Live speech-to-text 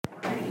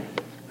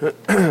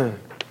I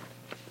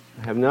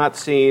have not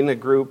seen a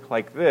group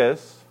like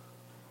this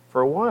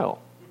for a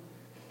while.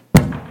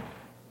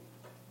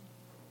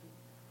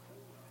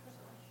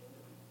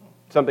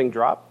 Something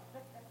drop?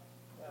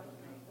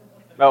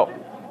 Oh.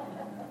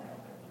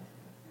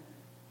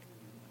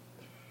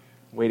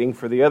 Waiting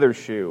for the other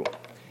shoe.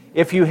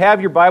 If you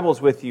have your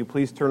Bibles with you,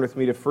 please turn with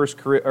me to 1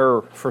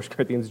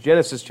 Corinthians,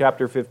 Genesis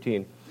chapter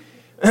 15.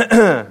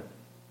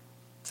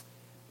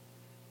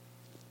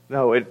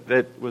 No,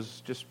 it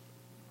was just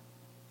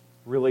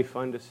really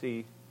fun to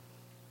see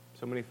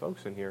so many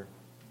folks in here.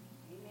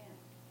 Amen.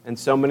 And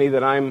so many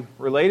that I'm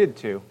related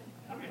to.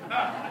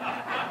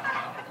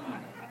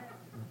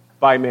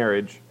 By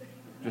marriage.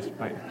 Just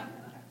by.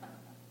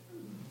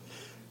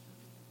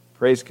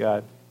 Praise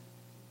God.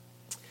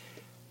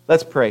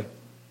 Let's pray.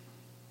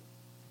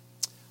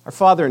 Our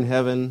Father in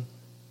heaven,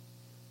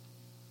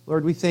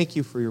 Lord, we thank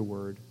you for your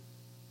word.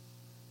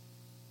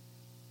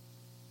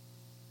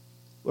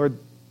 Lord,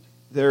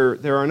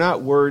 there are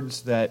not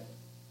words that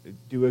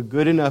do a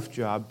good enough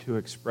job to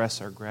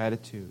express our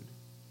gratitude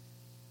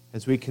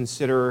as we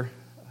consider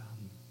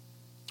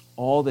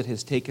all that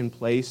has taken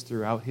place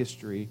throughout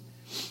history,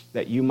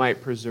 that you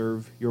might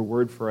preserve your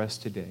word for us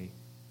today.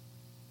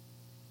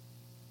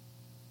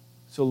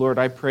 So, Lord,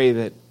 I pray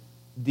that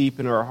deep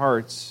in our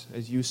hearts,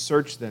 as you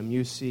search them,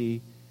 you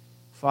see,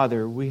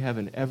 Father, we have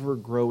an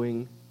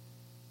ever-growing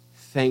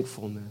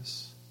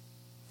thankfulness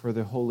for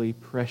the holy,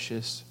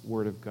 precious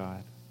Word of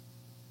God.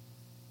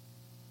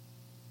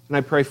 And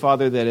I pray,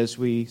 Father, that as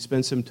we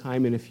spend some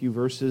time in a few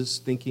verses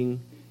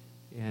thinking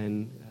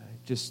and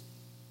just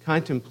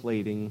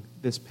contemplating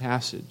this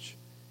passage,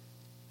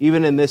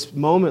 even in this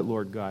moment,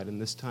 Lord God, in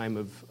this time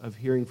of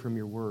hearing from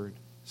your Word,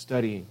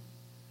 studying,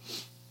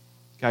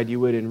 God,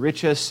 you would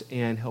enrich us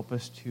and help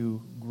us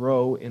to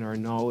grow in our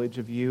knowledge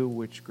of you,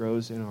 which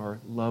grows in our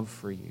love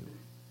for you.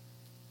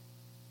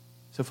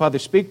 So, Father,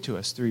 speak to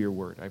us through your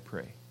word, I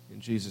pray.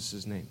 In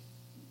Jesus' name,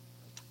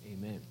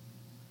 amen.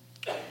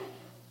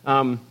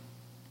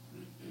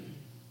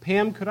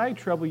 Pam, could I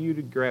trouble you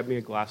to grab me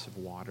a glass of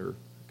water?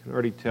 I can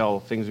already tell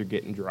things are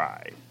getting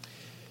dry.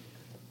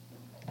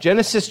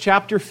 Genesis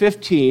chapter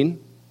 15,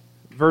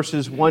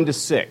 verses 1 to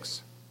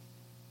 6.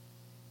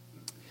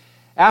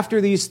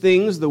 After these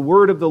things, the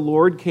word of the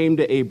Lord came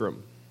to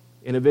Abram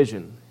in a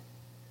vision.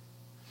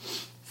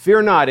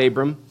 Fear not,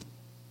 Abram.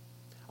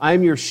 I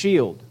am your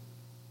shield.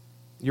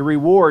 Your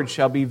reward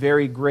shall be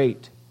very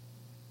great.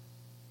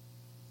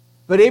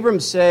 But Abram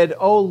said,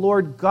 O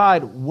Lord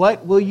God,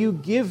 what will you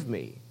give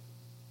me?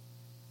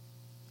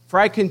 For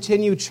I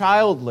continue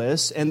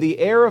childless, and the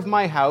heir of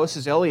my house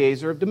is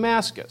Eliezer of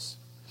Damascus.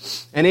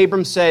 And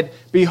Abram said,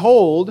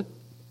 Behold,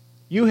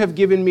 you have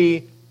given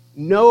me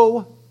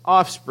no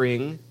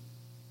offspring,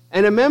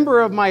 and a member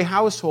of my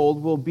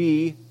household will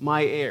be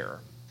my heir.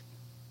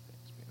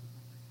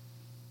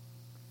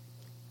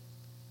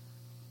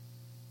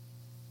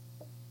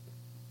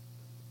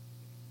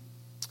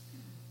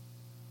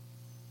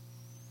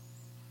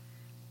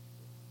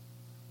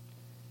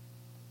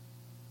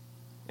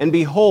 And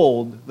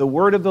behold, the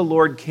word of the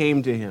Lord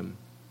came to him.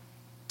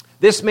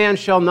 This man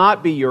shall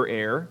not be your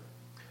heir.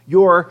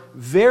 Your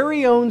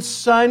very own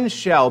son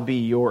shall be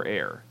your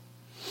heir.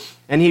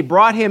 And he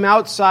brought him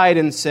outside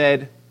and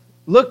said,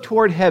 Look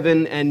toward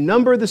heaven and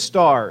number the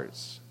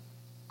stars,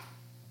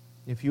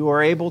 if you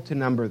are able to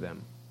number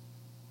them.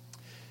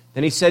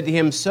 Then he said to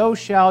him, So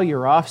shall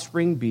your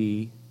offspring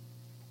be.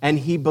 And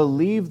he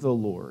believed the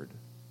Lord,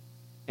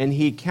 and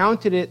he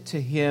counted it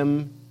to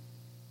him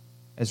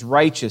as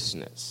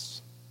righteousness.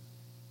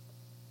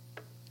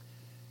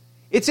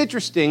 It's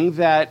interesting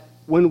that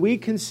when we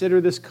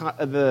consider this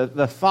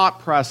the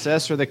thought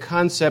process or the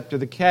concept or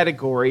the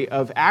category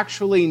of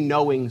actually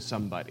knowing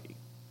somebody,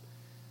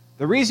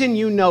 the reason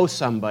you know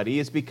somebody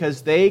is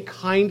because they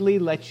kindly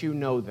let you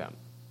know them.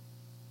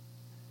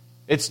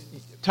 It's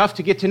tough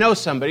to get to know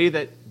somebody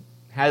that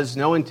has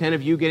no intent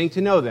of you getting to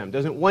know them,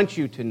 doesn't want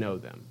you to know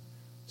them.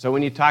 So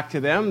when you talk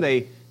to them,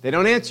 they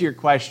don't answer your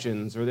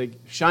questions, or they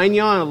shine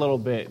you on a little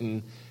bit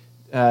and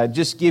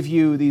just give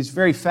you these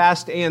very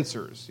fast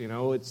answers. You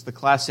know, it's the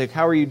classic,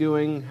 how are you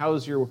doing?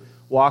 How's your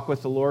walk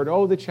with the Lord?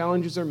 Oh, the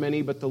challenges are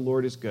many, but the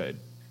Lord is good.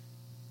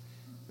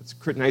 It's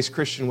a nice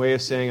Christian way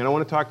of saying, I don't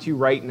want to talk to you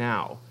right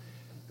now.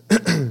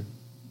 The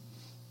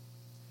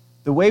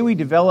way we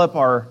develop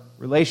our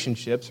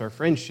relationships, our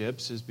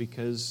friendships, is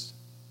because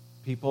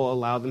people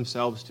allow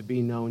themselves to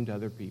be known to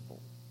other people.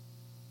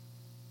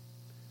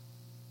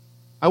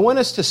 I want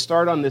us to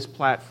start on this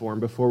platform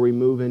before we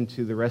move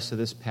into the rest of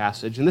this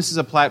passage. And this is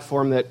a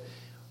platform that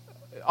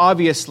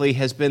obviously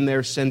has been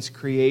there since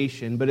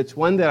creation, but it's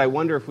one that I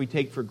wonder if we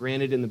take for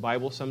granted in the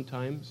Bible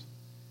sometimes.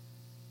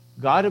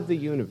 God of the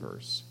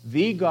universe,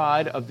 the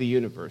God of the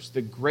universe,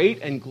 the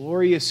great and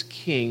glorious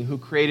King who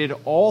created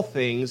all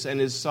things and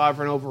is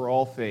sovereign over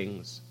all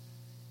things,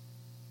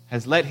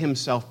 has let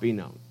himself be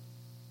known.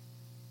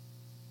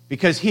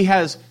 Because he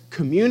has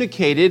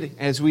communicated,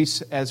 as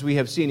we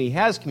have seen, he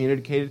has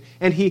communicated,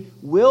 and he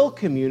will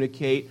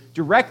communicate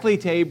directly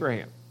to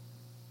Abraham.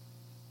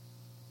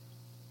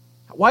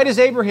 Why does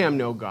Abraham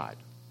know God?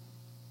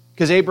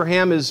 Because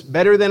Abraham is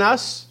better than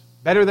us,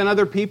 better than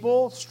other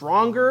people,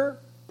 stronger,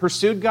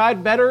 pursued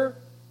God better?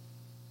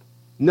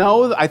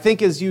 No, I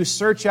think as you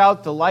search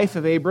out the life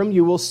of Abram,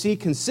 you will see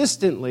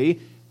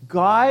consistently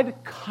God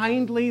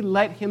kindly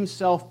let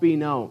himself be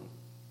known.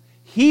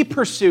 He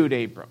pursued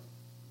Abram.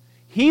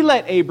 He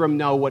let Abram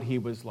know what he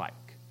was like.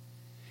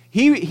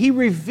 He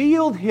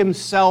revealed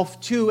himself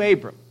to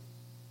Abram.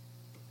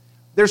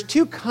 There's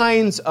two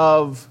kinds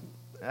of,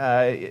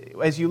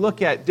 as you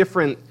look at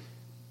different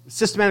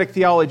systematic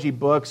theology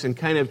books and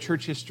kind of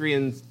church history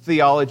and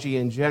theology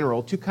in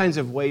general, two kinds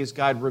of ways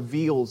God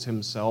reveals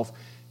himself.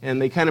 And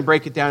they kind of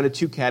break it down to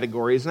two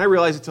categories. And I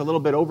realize it's a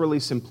little bit overly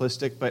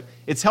simplistic, but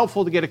it's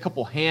helpful to get a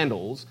couple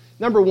handles.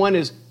 Number one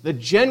is the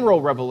general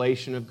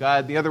revelation of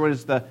God. The other one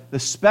is the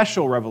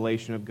special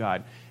revelation of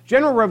God.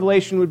 General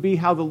revelation would be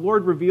how the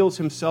Lord reveals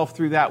himself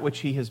through that which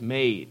he has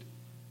made.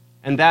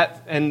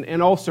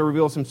 And also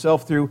reveals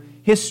himself through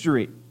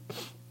history.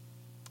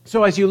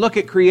 So as you look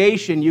at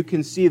creation, you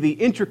can see the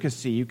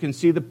intricacy, you can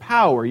see the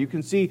power, you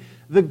can see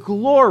the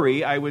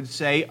glory, I would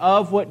say,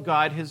 of what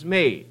God has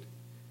made.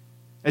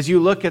 As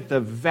you look at the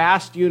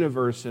vast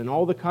universe and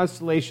all the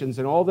constellations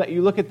and all that,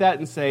 you look at that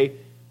and say,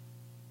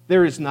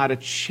 there is not a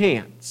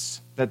chance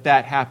that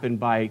that happened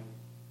by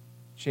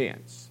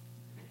chance.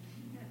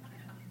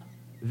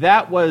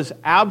 That was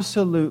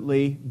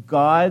absolutely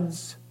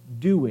God's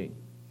doing.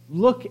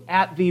 Look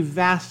at the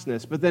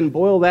vastness, but then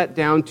boil that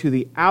down to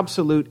the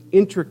absolute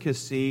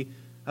intricacy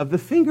of the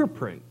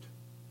fingerprint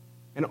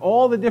and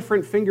all the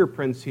different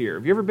fingerprints here.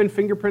 Have you ever been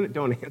fingerprinted?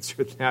 Don't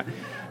answer that.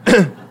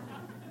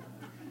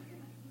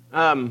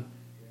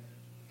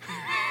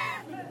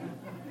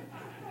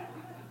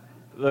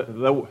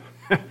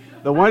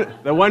 The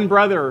one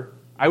brother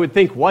I would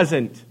think was.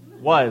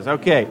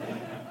 Okay.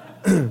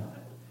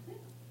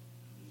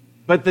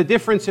 But the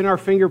difference in our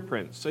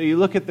fingerprints. So you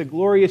look at the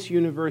glorious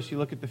universe, you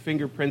look at the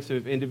fingerprints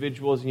of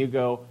individuals, and you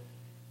go,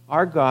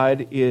 our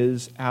God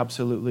is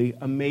absolutely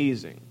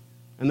amazing.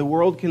 And the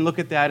world can look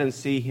at that and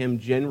see him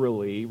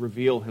generally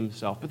reveal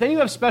himself. But then you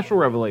have special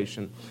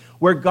revelation,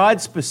 where God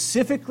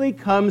specifically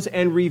comes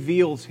and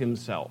reveals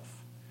himself.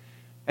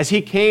 As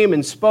he came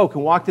and spoke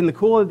and walked in the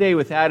cool of the day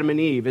with Adam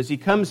and Eve, as he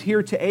comes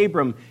here to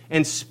Abram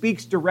and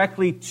speaks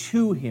directly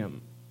to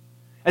him,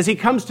 as he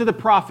comes to the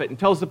prophet and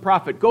tells the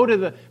prophet, go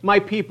to my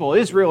people,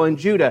 Israel and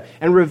Judah,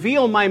 and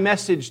reveal my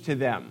message to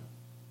them.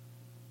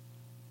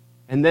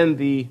 And then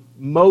the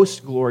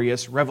most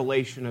glorious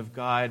revelation of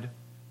God,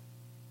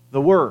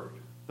 the Word,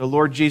 the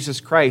Lord Jesus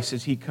Christ,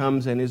 as he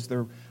comes and is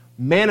the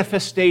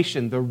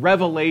manifestation, the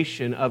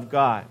revelation of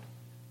God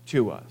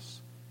to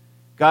us.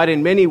 God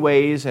in many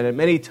ways and at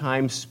many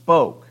times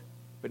spoke,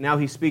 but now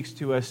he speaks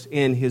to us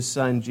in his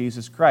Son,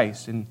 Jesus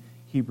Christ, in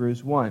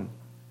Hebrews 1.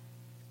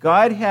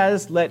 God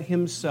has let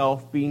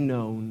himself be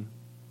known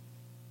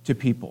to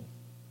people,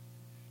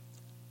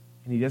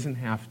 and he doesn't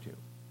have to. I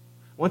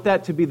want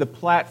that to be the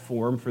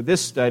platform for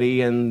this study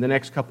and the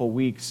next couple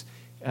weeks,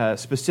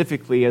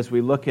 specifically as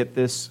we look at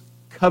this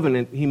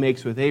covenant he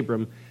makes with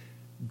Abram.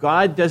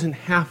 God doesn't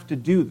have to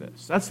do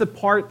this. That's the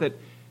part that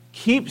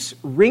keeps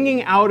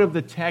ringing out of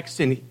the text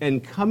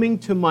and coming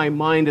to my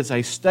mind as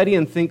I study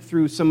and think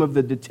through some of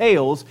the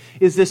details,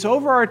 is this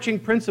overarching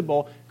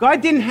principle. God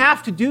didn't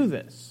have to do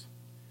this.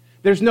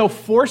 There's no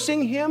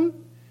forcing him.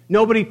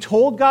 Nobody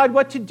told God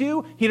what to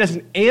do. He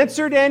doesn't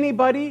answer to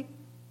anybody.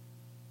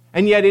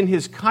 And yet in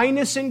his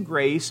kindness and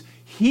grace,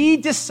 he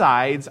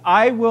decides,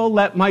 I will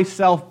let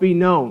myself be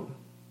known.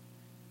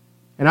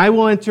 And I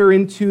will enter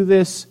into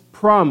this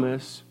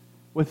promise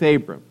with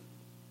Abram.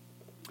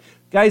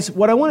 Guys,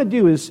 what I want to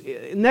do is,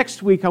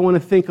 next week I want to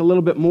think a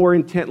little bit more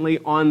intently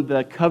on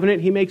the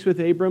covenant he makes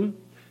with Abram.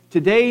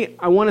 Today,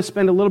 I want to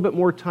spend a little bit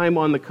more time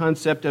on the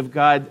concept of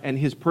God and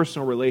his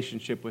personal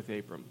relationship with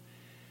Abram.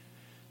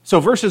 So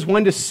verses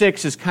 1 to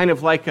 6 is kind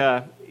of like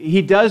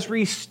he does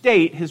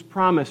restate his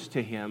promise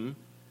to him,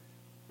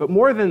 but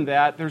more than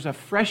that, there's a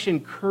fresh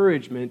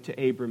encouragement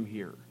to Abram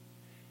here.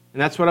 And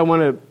that's what I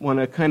want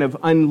to kind of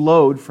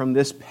unload from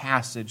this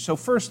passage. So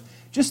first,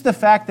 just the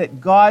fact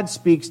that God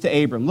speaks to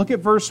Abram. Look at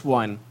verse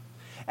 1.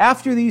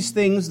 After these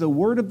things, the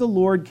word of the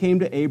Lord came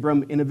to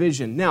Abram in a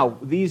vision. Now,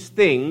 these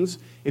things,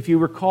 if you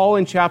recall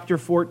in chapter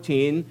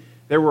 14,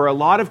 there were a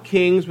lot of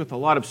kings with a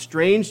lot of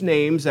strange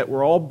names that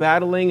were all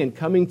battling and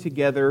coming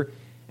together.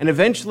 And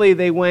eventually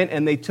they went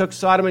and they took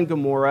Sodom and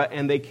Gomorrah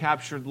and they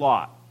captured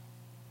Lot.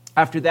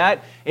 After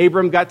that,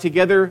 Abram got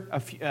together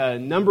a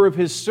number of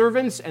his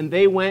servants, and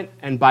they went,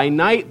 and by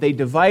night they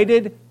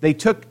divided. They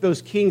took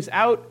those kings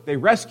out, they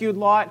rescued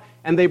Lot,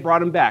 and they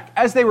brought him back.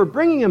 As they were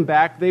bringing him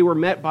back, they were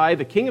met by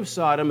the king of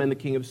Sodom and the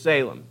king of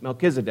Salem,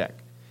 Melchizedek.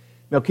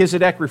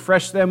 Melchizedek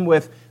refreshed them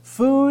with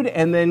food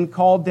and then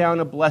called down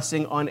a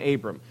blessing on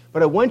Abram.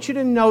 But I want you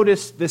to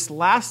notice this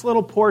last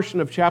little portion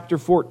of chapter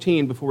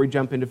 14 before we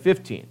jump into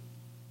 15.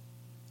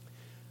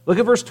 Look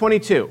at verse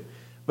 22.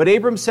 But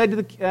Abram said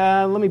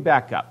to let me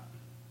back up.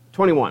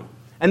 21.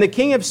 And the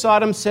king of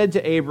Sodom said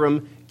to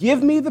Abram,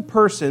 give me the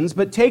persons,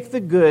 but take the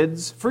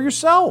goods for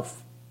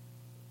yourself.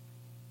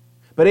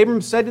 But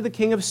Abram said to the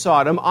king of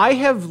Sodom, I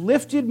have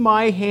lifted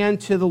my hand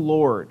to the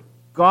Lord,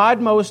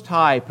 God Most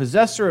High,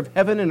 possessor of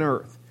heaven and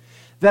earth,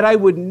 that I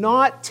would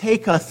not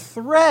take a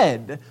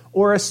thread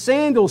or a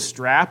sandal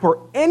strap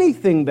or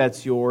anything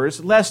that's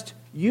yours, lest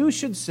you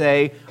should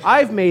say,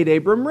 I've made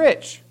Abram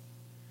rich.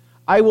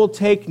 I will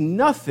take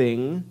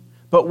nothing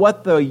but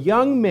what the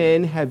young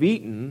men have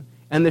eaten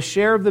and the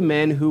share of the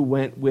men who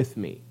went with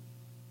me.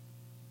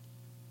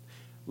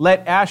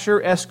 Let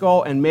Asher,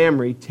 Eshcol, and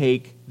Mamre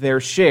take their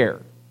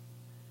share.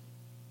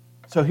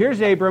 So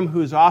here's Abram,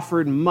 who's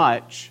offered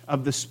much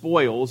of the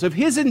spoils of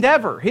his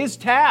endeavor, his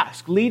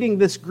task, leading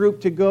this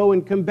group to go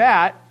and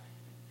combat.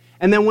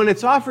 And then when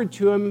it's offered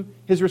to him,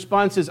 his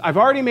response is, I've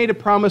already made a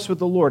promise with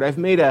the Lord. I've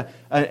made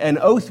an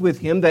oath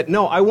with him that,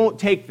 no, I won't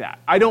take that.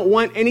 I don't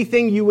want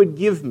anything you would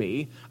give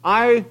me.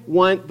 I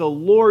want the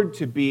Lord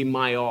to be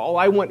my all.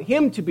 I want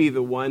him to be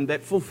the one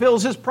that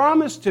fulfills his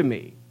promise to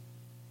me.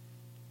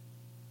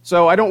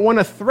 So I don't want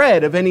a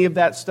thread of any of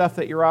that stuff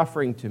that you're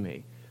offering to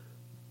me.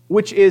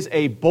 Which is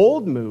a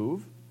bold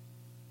move,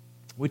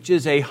 which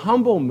is a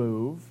humble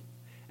move,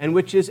 and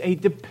which is a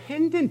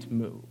dependent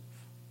move.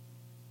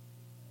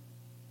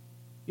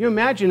 You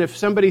imagine if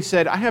somebody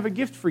said, I have a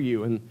gift for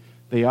you, and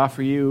they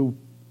offer you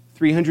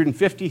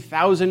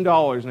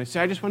 $350,000, and I say,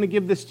 I just want to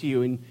give this to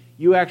you, and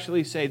you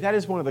actually say, that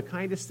is one of the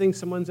kindest things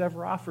someone's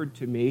ever offered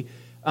to me,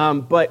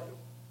 but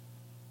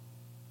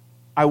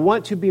I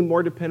want to be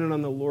more dependent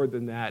on the Lord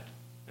than that.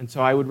 And so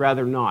I would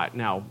rather not.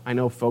 Now, I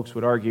know folks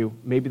would argue,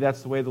 maybe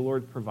that's the way the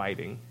Lord's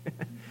providing.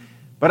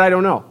 But I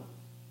don't know.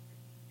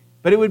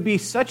 But it would be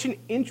such an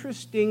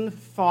interesting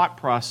thought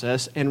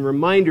process and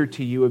reminder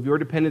to you of your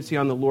dependency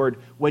on the Lord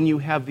when you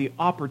have the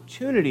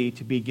opportunity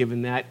to be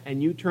given that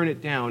and you turn it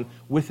down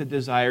with a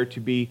desire to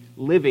be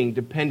living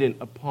dependent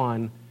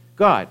upon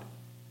God.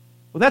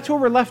 Well, that's where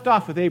we're left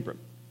off with Abram.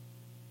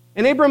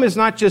 And Abram is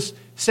not just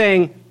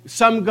saying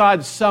some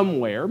God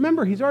somewhere.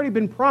 Remember, he's already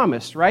been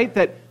promised, right,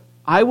 that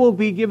I will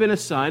be given a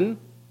son,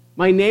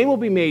 my name will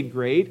be made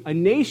great, a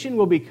nation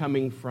will be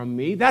coming from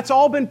me. That's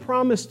all been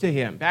promised to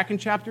him back in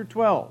chapter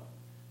 12.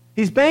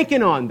 He's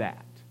banking on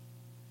that.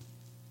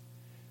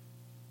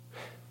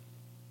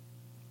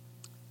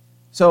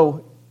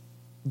 So,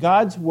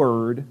 God's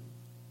word,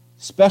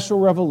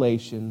 special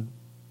revelation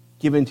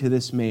given to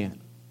this man.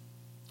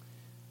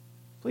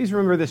 Please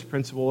remember this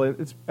principle.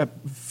 It's a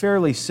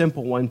fairly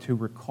simple one to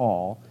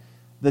recall.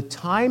 The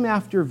time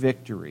after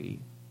victory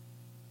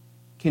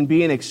can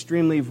be an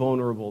extremely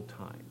vulnerable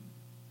time.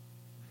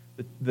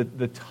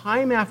 The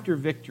time after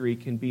victory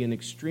can be an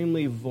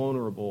extremely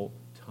vulnerable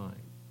time.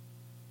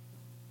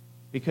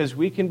 Because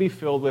we can be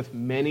filled with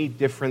many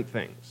different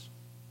things.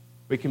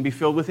 We can be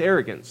filled with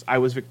arrogance. I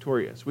was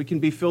victorious. We can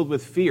be filled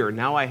with fear.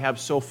 Now I have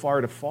so far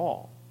to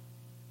fall.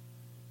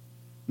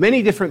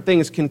 Many different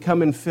things can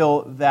come and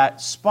fill that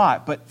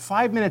spot. But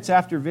 5 minutes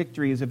after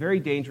victory is a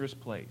very dangerous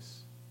place.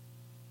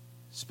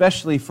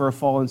 Especially for a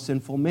fallen,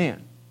 sinful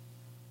man.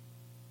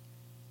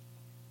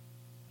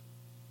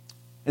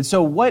 And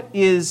so what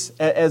is,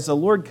 as the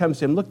Lord comes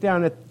to him, look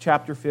down at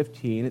chapter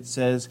 15, it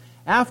says,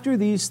 after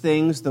these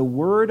things, the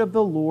word of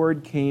the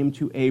Lord came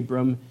to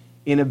Abram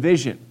in a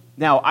vision.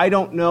 Now, I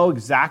don't know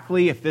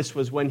exactly if this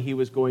was when he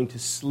was going to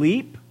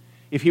sleep,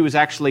 if he was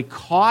actually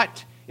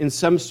caught in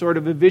some sort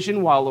of a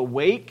vision while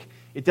awake.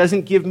 It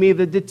doesn't give me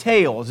the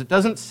details. It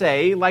doesn't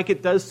say, like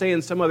it does say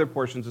in some other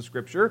portions of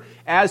Scripture,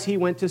 as he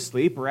went to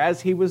sleep or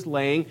as he was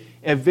laying,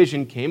 a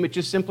vision came. It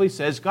just simply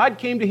says, God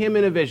came to him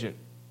in a vision.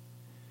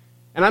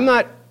 And I'm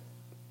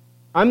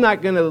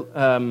not going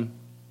to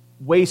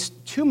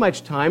waste too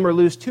much time or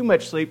lose too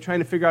much sleep trying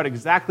to figure out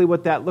exactly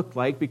what that looked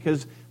like,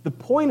 because the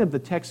point of the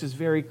text is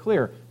very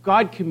clear.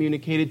 God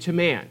communicated to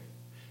man.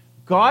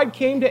 God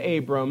came to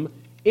Abram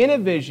in a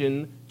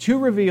vision to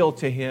reveal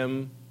to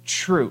him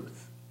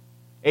truth.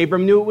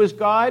 Abram knew it was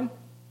God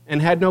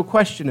and had no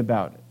question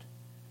about it.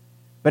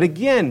 But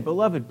again,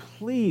 beloved,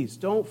 please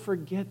don't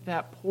forget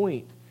that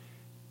point.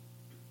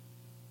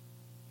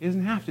 He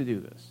doesn't have to do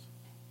this.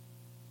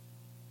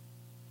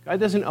 God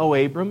doesn't owe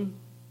Abram.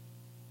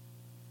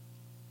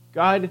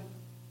 God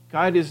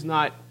is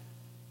not,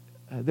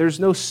 there's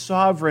no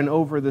sovereign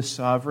over the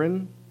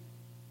sovereign.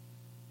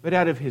 But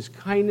out of his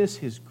kindness,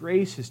 his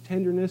grace, his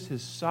tenderness,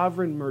 his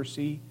sovereign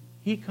mercy,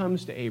 he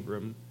comes to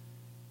Abram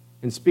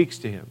and speaks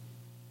to him.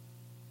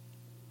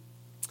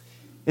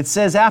 It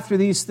says, after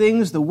these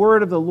things, the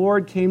word of the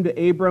Lord came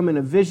to Abram in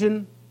a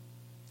vision.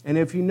 And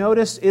if you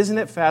notice, isn't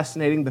it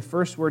fascinating, the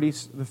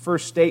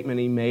first statement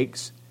he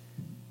makes,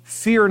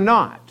 fear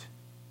not.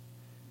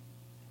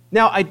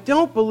 Now,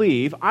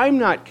 I'm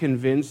not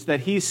convinced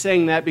that he's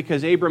saying that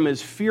because Abram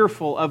is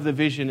fearful of the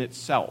vision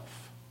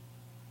itself.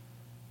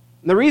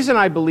 And the reason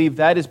I believe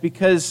that is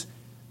because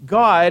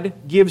God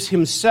gives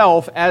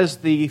himself as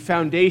the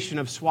foundation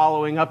of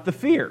swallowing up the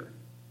fear.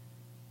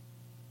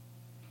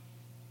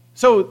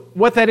 So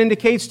what that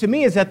indicates to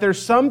me is that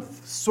there's some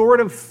sort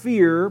of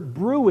fear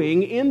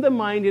brewing in the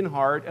mind and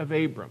heart of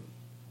Abram.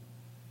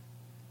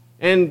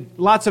 And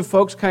lots of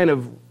folks kind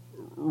of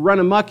run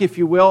amok, if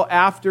you will,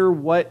 after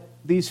what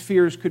these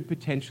fears could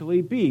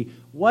potentially be.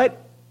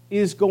 What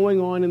is going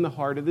on in the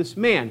heart of this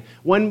man.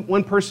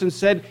 One person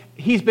said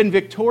he's been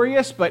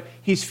victorious, but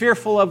he's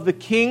fearful of the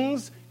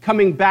kings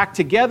coming back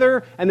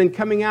together and then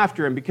coming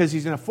after him because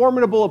he's in a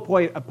formidable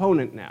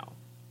opponent now.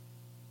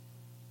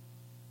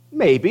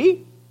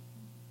 Maybe.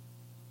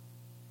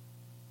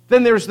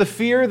 Then there's the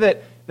fear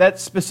that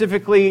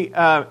specifically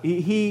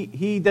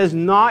he does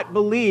not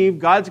believe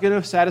God's going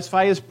to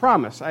satisfy his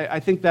promise. I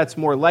think that's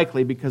more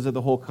likely because of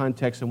the whole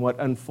context and what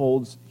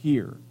unfolds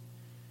here.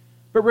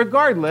 But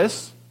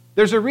regardless,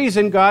 there's a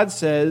reason God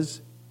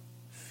says,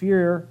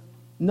 fear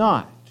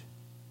not.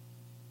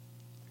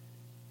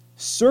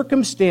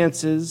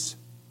 Circumstances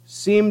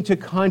seem to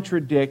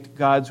contradict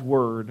God's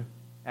word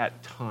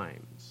at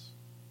times.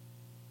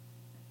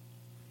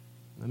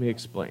 Let me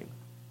explain.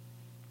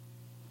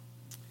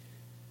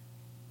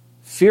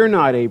 Fear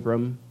not,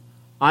 Abram,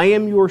 I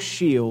am your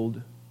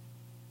shield.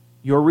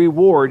 Your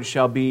reward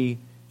shall be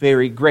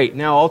very great.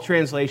 Now, all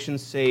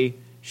translations say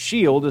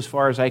shield, as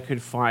far as I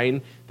could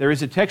find. There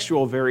is a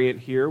textual variant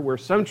here where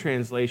some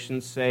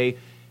translations say,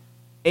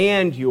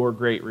 and your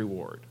great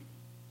reward,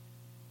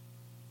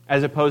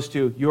 as opposed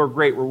to your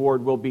great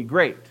reward will be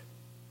great,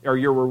 or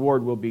your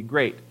reward will be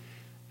great.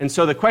 And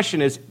so the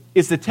question is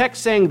the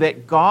text saying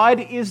that God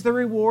is the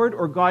reward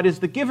or God is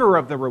the giver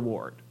of the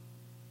reward?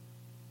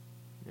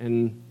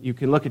 And you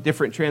can look at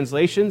different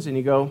translations and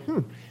you go,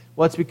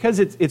 well, it's because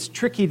it's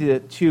tricky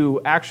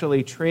to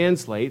actually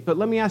translate. But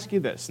let me ask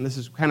you this, and this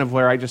is kind of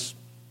where I just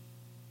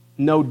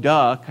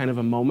kind of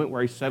a moment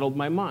where I settled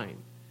my mind.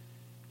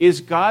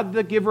 Is God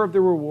the giver of the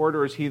reward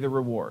or is he the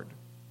reward?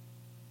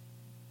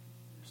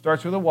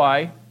 Starts with a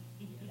Y.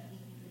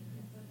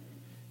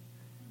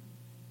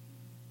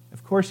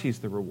 Of course he's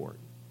the reward.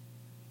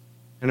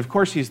 And of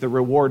course he's the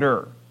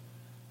rewarder.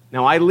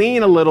 Now, I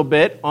lean a little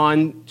bit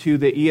on to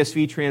the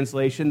ESV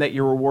translation that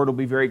your reward will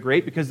be very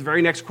great because the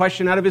very next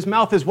question out of his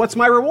mouth is, what's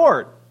my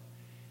reward?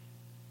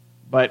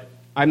 But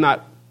I'm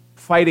not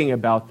fighting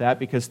about that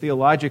because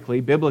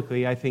theologically,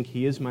 biblically, I think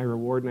he is my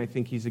reward and I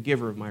think he's a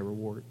giver of my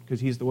reward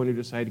because he's the one who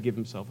decided to give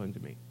himself unto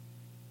me.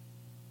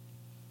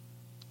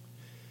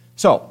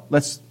 So,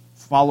 let's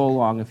follow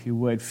along if you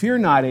would. Fear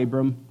not,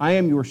 Abram, I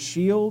am your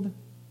shield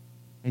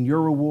and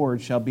your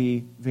reward shall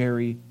be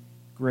very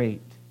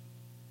great.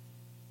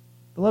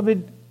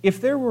 Beloved, if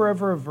there were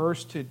ever a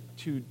verse to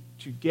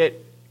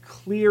get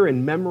clear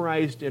and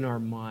memorized in our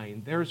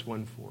mind, there's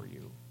one for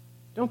you.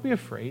 Don't be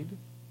afraid.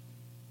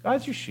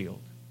 God's your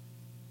shield.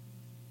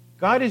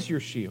 God is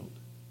your shield.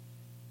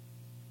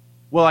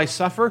 Will I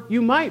suffer?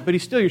 You might, but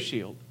he's still your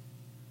shield.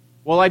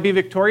 Will I be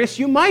victorious?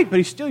 You might, but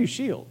he's still your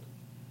shield.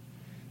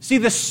 See,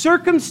 the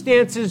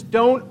circumstances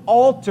don't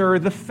alter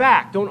the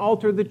fact, don't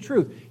alter the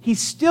truth. He's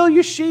still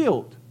your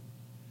shield.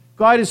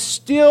 God is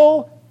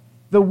still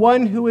the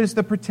one who is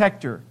the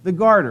protector, the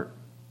guarder.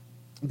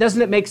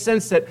 Doesn't it make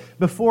sense that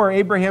before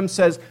Abraham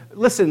says,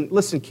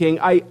 listen, king,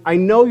 I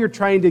know you're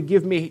trying to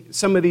give me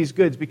some of these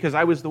goods because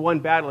I was the one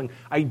battling.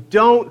 I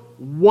don't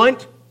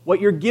want what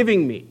you're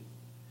giving me.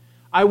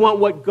 I want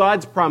what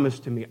God's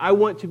promised to me. I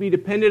want to be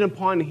dependent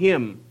upon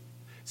him.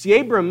 See,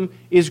 Abram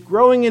is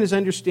growing in his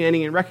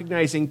understanding and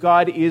recognizing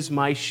God is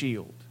my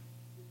shield.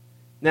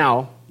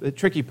 Now, the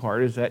tricky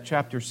part is that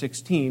chapter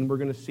 16, we're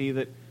going to see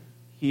that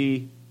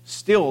he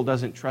still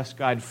doesn't trust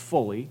God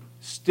fully,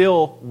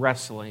 still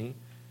wrestling,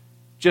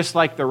 just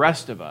like the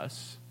rest of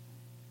us.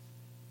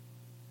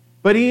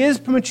 But he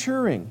is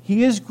maturing.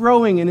 He is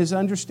growing in his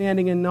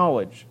understanding and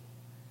knowledge.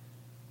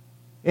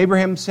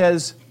 Abraham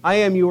says, I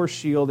am your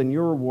shield and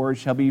your reward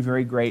shall be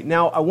very great.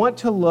 Now, I want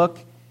to look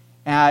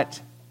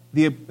at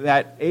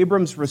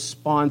Abram's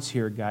response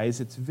here, guys.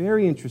 It's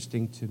very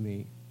interesting to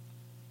me.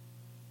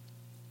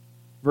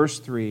 Verse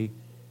 3,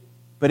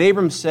 but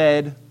Abram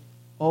said,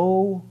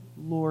 O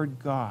Lord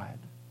God,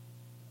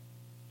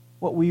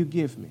 what will you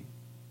give me?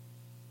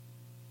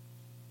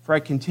 For I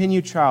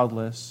continue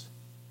childless,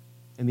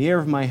 and the heir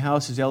of my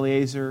house is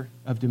Eliezer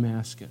of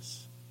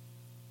Damascus.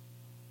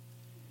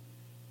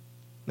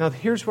 Now,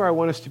 here's where I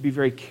want us to be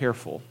very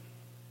careful,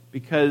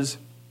 because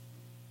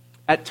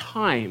at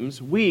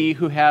times, we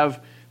who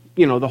have,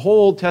 the whole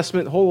Old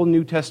Testament, the whole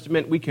New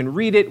Testament, we can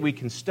read it, we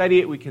can study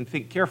it, we can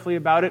think carefully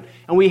about it,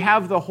 and we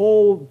have the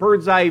whole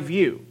bird's eye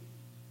view.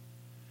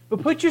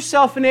 But put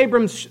yourself in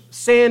Abram's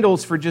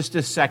sandals for just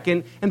a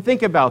second and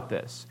think about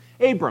this.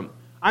 Abram,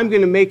 I'm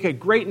going to make a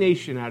great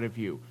nation out of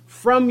you.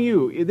 From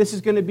you, this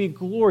is going to be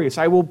glorious.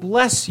 I will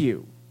bless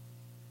you.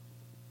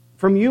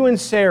 From you and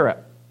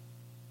Sarah.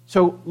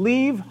 So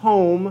leave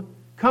home,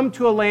 come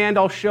to a land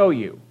I'll show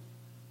you.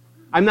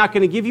 I'm not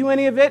going to give you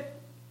any of it.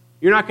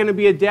 You're not going to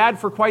be a dad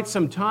for quite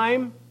some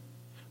time.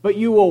 But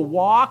you will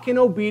walk in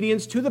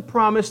obedience to the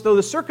promise, though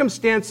the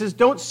circumstances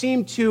don't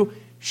seem to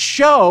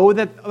show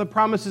that the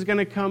promise is going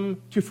to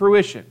come to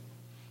fruition.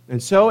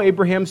 And so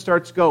Abraham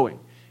starts going.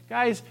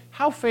 Guys,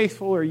 how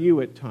faithful are you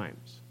at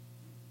times?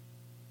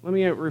 Let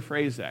me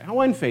rephrase that.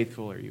 How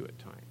unfaithful are you at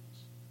times?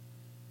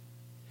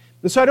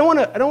 And so I don't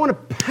want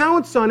to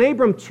pounce on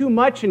Abram too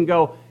much and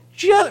go,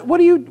 what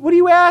are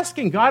you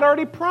asking? God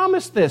already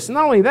promised this. And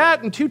not only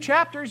that, in 2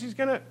 chapters, he's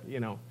going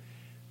to,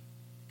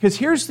 Because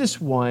here's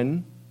this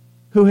one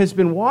who has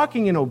been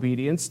walking in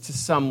obedience to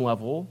some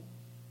level.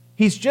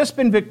 He's just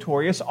been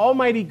victorious.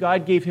 Almighty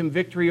God gave him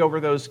victory over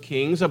those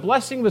kings. A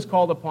blessing was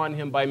called upon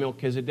him by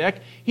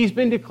Melchizedek. He's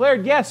been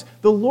declared, yes,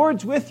 the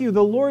Lord's with you,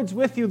 the Lord's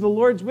with you, the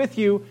Lord's with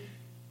you.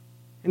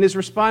 And his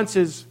response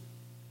is,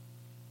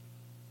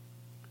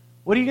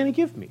 what are you going to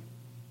give me?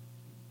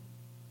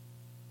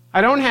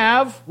 I don't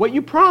have what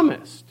you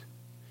promised.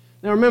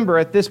 Now remember,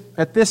 at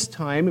this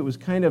time, it was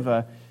kind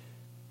of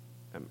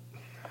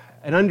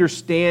an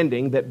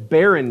understanding that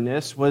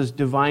barrenness was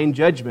divine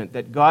judgment,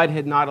 that God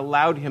had not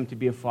allowed him to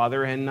be a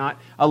father and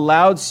not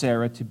allowed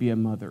Sarah to be a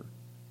mother.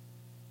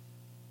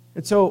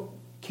 And so,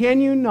 can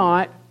you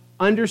not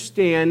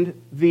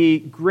understand the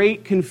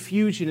great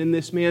confusion in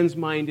this man's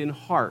mind and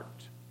heart?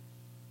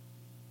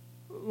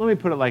 Let me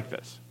put it like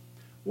this.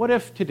 What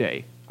if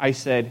today I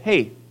said,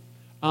 hey,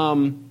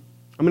 I'm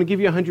going to give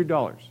you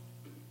 $100. And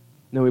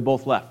then we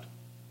both left.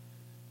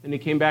 And he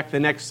came back the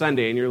next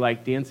Sunday, and you're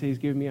like, Dan said he's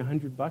giving me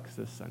 $100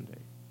 this Sunday.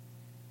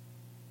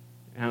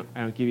 I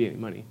don't give you any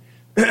money.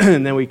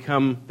 And then we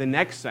come the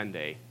next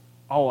Sunday.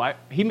 Oh,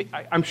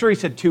 I'm sure he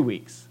said 2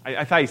 weeks.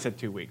 I thought he said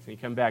 2 weeks. And you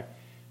come back,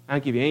 I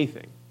don't give you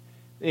anything.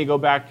 Then you go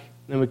back,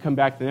 and then we come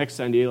back the next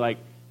Sunday, you're like,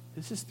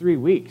 this is 3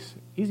 weeks.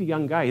 He's a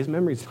young guy. His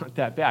memory's not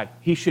that bad.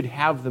 He should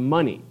have the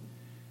money.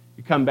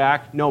 You come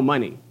back, no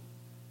money.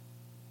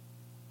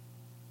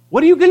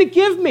 What are you going to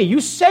give me?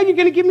 You said you're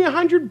going to give me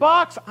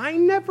 $100. I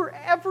never,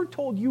 ever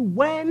told you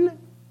when.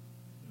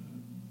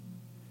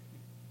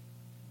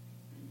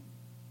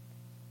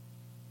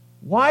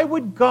 Why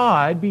would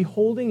God be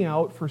holding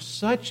out for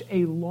such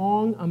a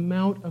long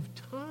amount of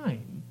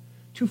time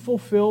to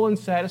fulfill and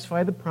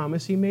satisfy the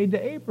promise he made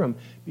to Abram?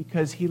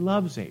 Because he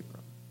loves Abram.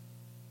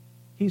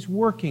 He's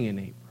working in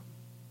Abram.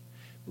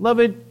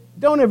 Beloved,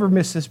 don't ever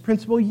miss this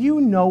principle.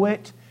 You know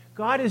it.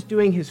 God is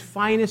doing his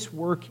finest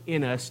work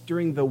in us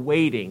during the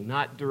waiting,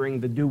 not during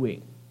the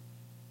doing.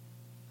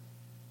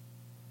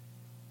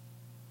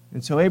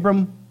 And so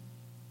Abram,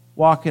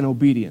 walk in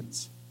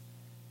obedience.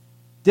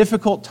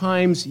 Difficult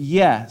times,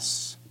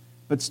 yes,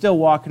 but still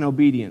walk in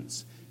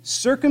obedience.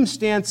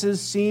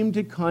 Circumstances seem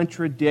to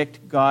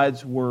contradict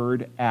God's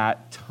word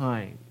at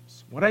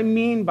times. What I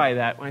mean by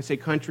that when I say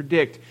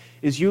contradict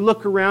is you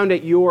look around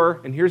at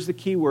your, and here's the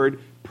key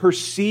word,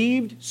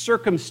 perceived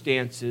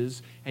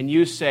circumstances, and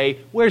you say,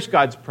 where's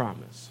God's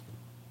promise?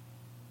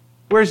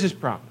 Where's his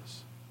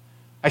promise?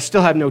 I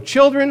still have no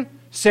children.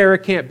 Sarah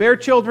can't bear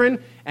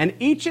children. And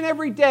each and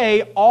every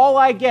day, all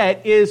I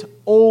get is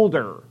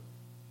older,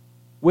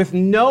 with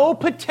no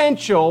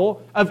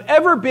potential of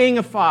ever being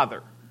a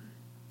father.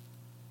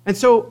 And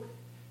so,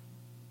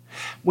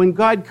 when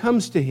God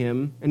comes to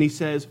him and he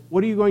says,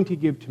 what are you going to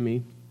give to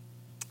me?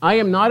 I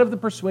am not of the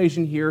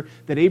persuasion here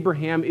that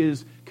Abraham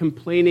is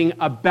complaining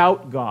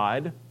about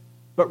God,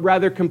 but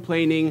rather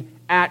complaining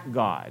at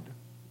God.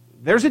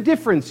 There's a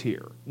difference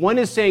here. One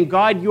is saying,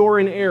 God,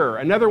 you're in error.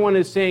 Another one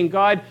is saying,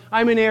 God,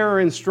 I'm in error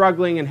and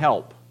struggling and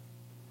help.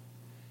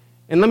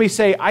 And let me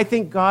say, I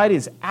think God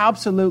is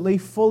absolutely,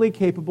 fully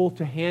capable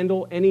to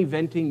handle any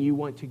venting you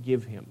want to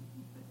give him.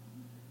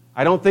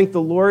 I don't think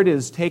the Lord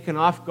is taken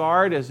off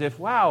guard as if,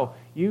 wow,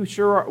 you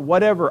sure are,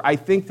 whatever. I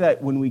think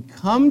that when we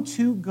come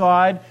to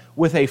God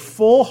with a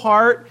full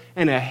heart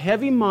and a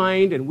heavy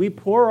mind and we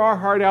pour our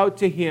heart out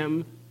to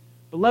him,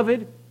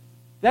 beloved,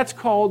 that's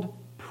called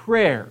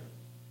prayer.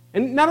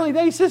 And not only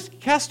that, he says,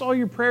 cast all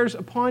your prayers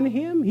upon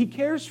him. He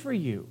cares for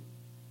you.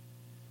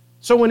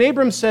 So when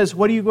Abram says,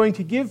 what are you going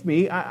to give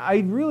me? I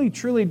really,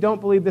 truly don't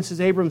believe this is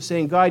Abram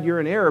saying, God, you're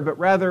in error, but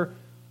rather,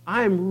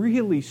 I'm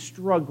really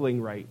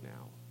struggling right now.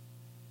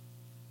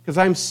 Because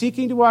I'm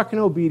seeking to walk in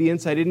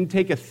obedience. I didn't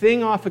take a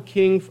thing off the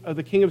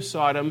king of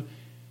Sodom,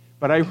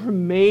 but I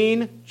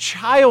remain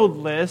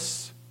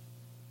childless.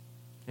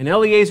 And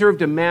Eliezer of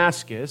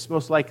Damascus,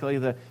 most likely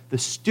the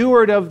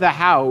steward of the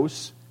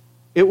house,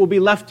 it will be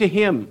left to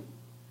him.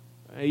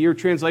 Your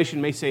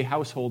translation may say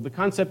household. The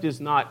concept is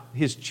not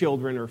his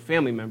children or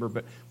family member,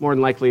 but more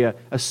than likely a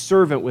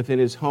servant within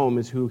his home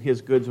is who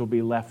his goods will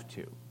be left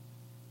to.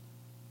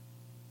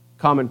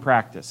 Common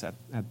practice at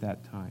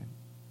that time.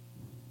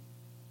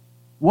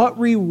 What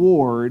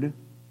reward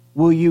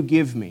will you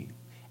give me?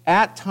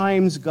 At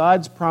times,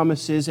 God's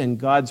promises and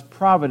God's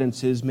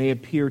providences may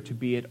appear to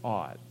be at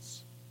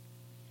odds.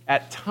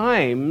 At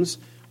times,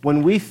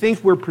 when we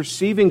think we're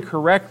perceiving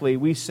correctly,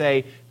 we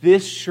say,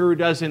 this sure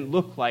doesn't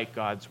look like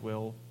God's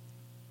will.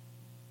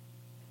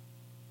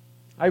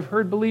 I've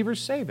heard believers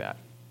say that.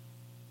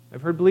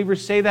 I've heard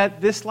believers say that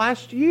this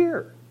last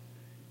year.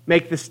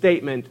 Make the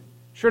statement,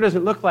 sure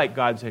doesn't look like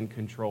God's in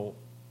control.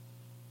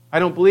 I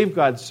don't believe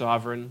God's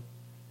sovereign.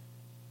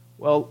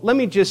 Well, let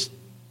me just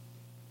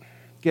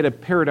get a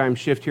paradigm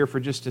shift here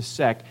for just a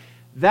sec.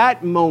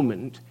 That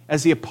moment,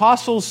 as the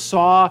apostles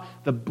saw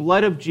the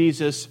blood of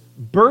Jesus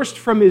burst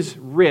from his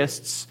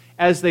wrists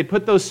as they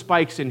put those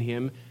spikes in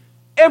him,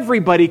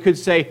 everybody could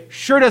say,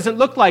 sure doesn't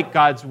look like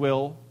God's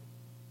will.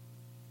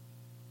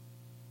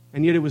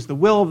 And yet it was the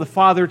will of the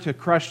Father to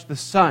crush the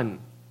Son.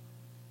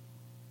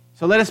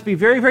 So let us be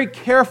very, very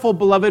careful,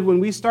 beloved, when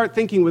we start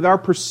thinking with our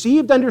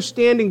perceived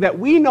understanding that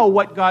we know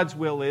what God's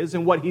will is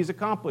and what He's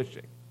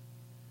accomplishing.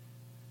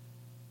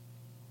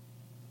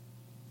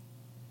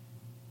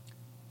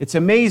 It's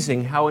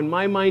amazing how in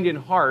my mind and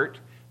heart,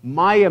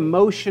 my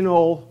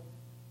emotional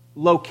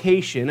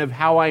location of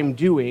how I'm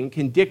doing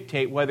can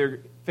dictate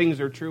whether things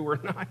are true or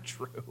not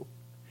true.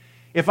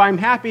 If I'm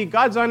happy,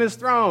 God's on His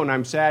throne.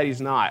 I'm sad He's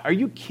not. Are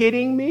you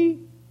kidding me?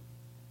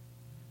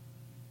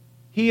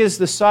 He is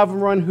the sovereign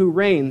one who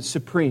reigns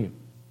supreme.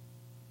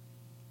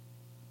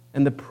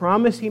 And the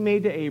promise He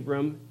made to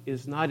Abram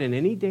is not in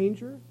any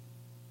danger.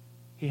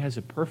 He has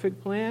a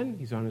perfect plan.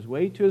 He's on his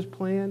way to his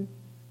plan.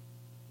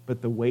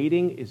 But the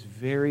waiting is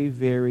very,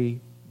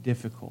 very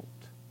difficult.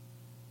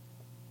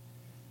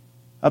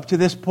 Up to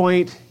this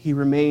point, he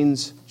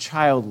remains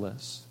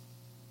childless.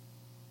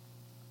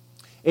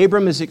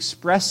 Abram is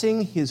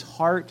expressing his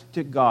heart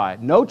to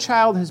God. No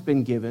child has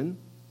been given.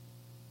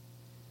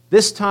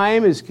 This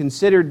time is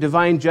considered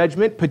divine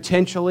judgment,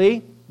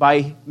 potentially,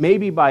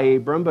 maybe by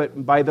Abram,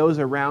 but by those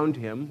around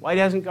him. Why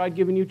hasn't God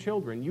given you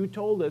children? You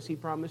told us He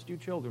promised you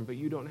children, but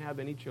you don't have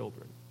any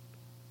children.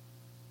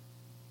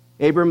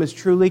 Abram is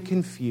truly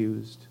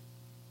confused.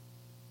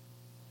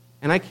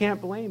 And I can't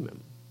blame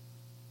him.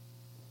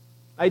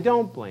 I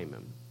don't blame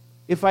him.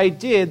 If I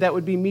did, that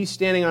would be me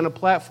standing on a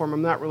platform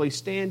I'm not really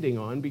standing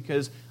on,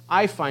 because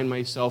I find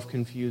myself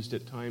confused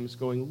at times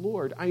going,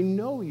 Lord, I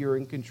know You're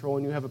in control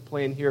and You have a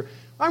plan here.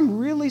 I'm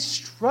really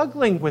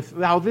struggling with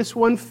how this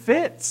one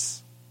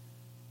fits.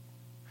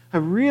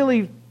 I'm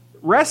really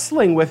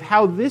wrestling with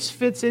how this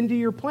fits into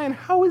Your plan.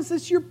 How is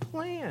this Your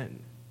plan?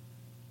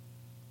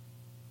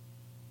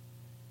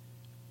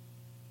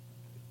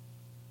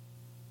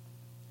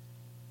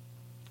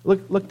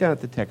 Look down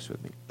at the text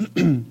with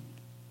me.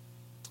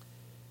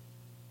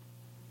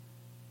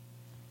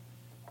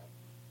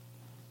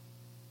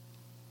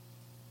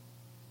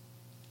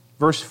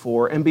 Verse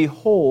 4, and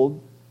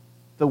behold,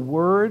 the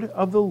word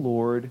of the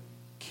Lord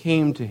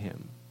came to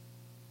him.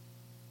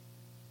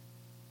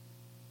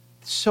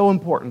 It's so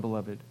important,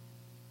 beloved.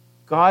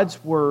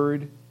 God's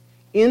word,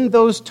 in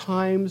those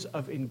times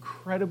of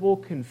incredible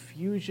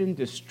confusion,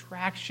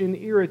 distraction,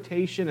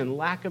 irritation, and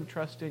lack of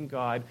trust in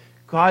God,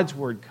 God's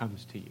word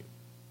comes to you.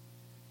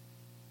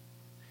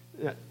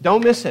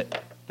 Don't miss it.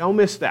 Don't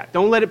miss that.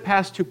 Don't let it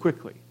pass too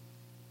quickly.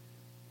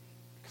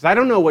 Because I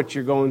don't know what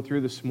you're going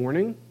through this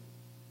morning.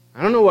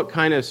 I don't know what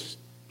kind of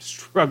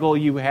struggle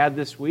you had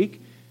this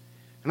week.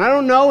 And I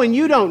don't know, and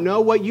you don't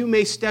know, what you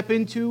may step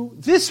into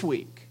this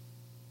week.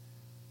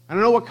 I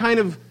don't know what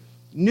kind of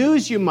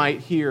news you might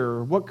hear,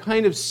 or what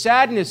kind of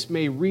sadness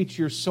may reach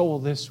your soul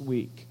this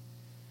week.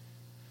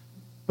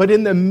 But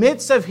in the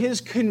midst of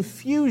his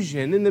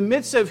confusion, in the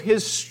midst of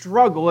his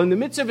struggle, in the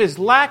midst of his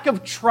lack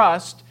of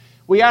trust,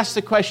 we ask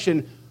the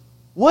question,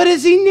 what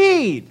does he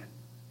need?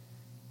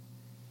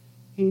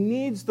 He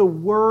needs the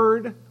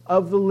word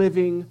of the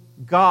living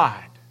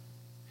God.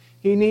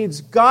 He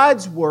needs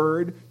God's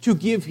word to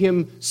give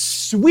him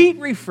sweet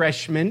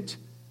refreshment.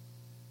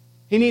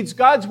 He needs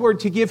God's word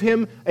to give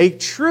him a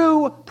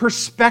true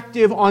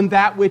perspective on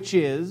that which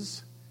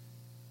is,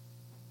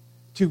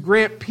 to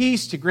grant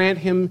peace, to grant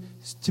him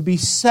to be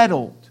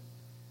settled.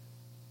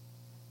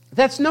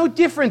 That's no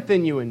different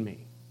than you and me.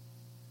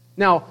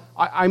 Now,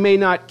 I may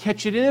not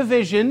catch it in a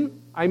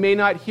vision, I may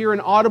not hear an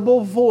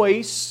audible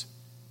voice,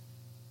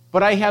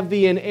 but I have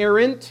the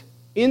inerrant,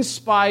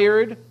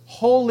 inspired,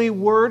 holy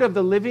word of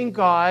the living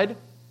God.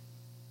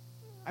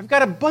 I've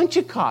got a bunch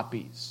of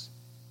copies.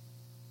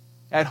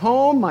 At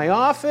home, my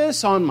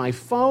office, on my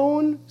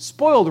phone,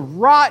 spoiled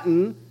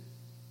rotten,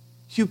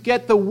 you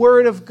get the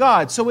word of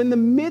God. So in the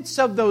midst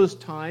of those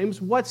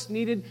times, what's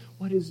needed?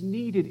 What is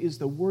needed is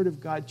the word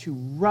of God to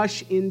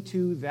rush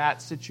into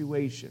that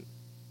situation.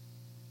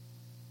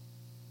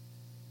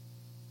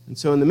 And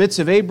so in the midst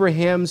of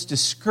Abraham's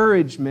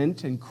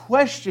discouragement and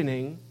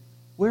questioning,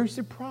 where's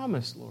the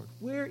promise, Lord?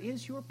 Where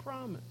is Your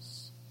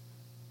promise?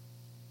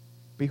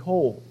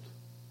 Behold,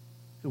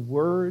 the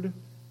word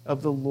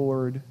of the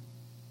Lord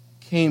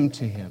came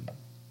to him.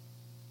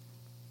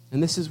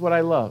 And this is what I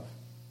love,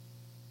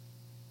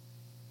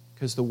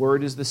 because the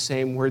word is the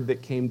same word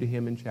that came to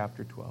him in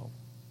chapter 12.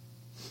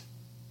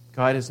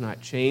 God has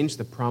not changed.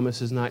 The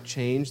promise has not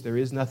changed. There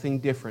is nothing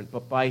different.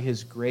 But by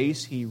His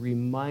grace, He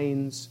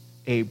reminds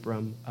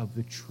Abram of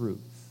the truth.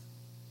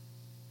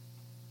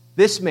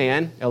 This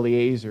man,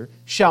 Eliezer,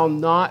 shall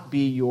not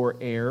be your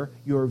heir,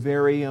 your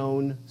very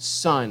own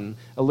son.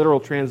 A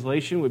literal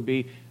translation would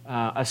be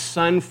a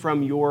son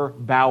from your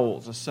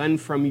bowels, a son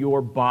from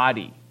your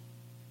body.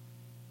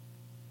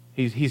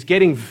 He's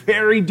getting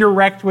very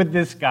direct with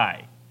this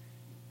guy.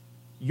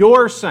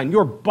 Your son,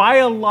 your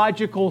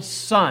biological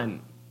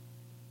son,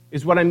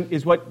 is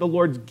what the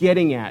Lord's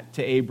getting at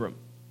to Abram.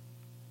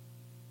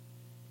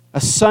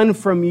 A son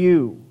from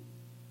you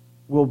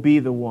will be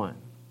the one.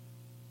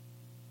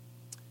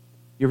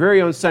 Your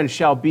very own son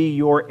shall be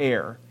your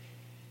heir.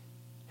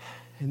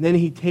 And then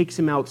He takes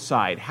him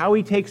outside. How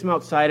He takes him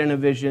outside in a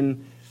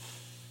vision,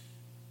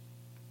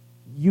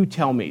 you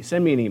tell me.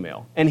 Send me an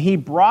email. And he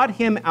brought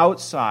him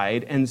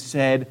outside and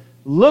said,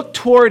 look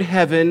toward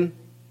heaven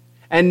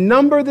and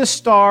number the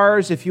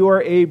stars if you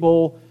are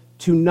able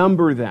to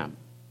number them.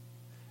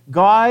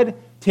 God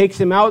takes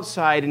him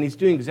outside, and he's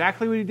doing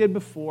exactly what he did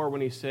before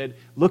when he said,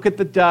 look at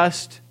the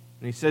dust.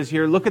 And he says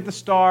here, look at the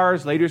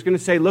stars. Later he's going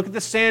to say, look at the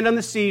sand on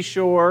the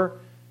seashore.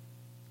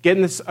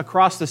 Getting this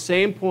across the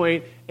same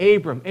point.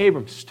 Abram,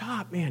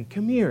 stop, man,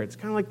 come here. It's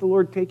kind of like the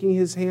Lord taking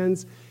his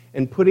hands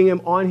and putting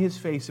him on his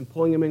face and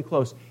pulling him in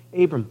close.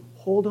 Abram,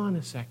 hold on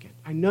a second.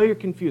 I know you're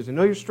confused. I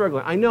know you're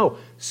struggling. I know.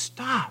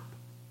 Stop.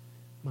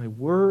 My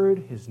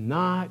word has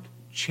not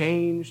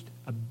changed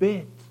a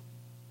bit.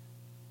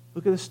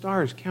 Look at the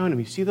stars. Count them.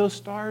 You see those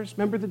stars?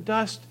 Remember the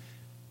dust?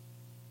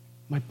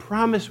 My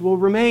promise will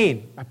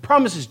remain. My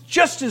promise is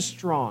just as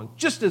strong,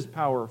 just as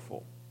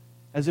powerful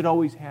as it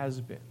always has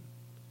been.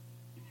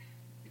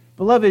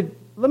 Beloved,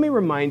 let me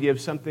remind you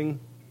of something.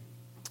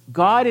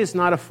 God is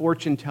not a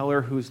fortune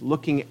teller who's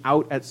looking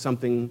out at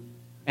something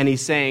and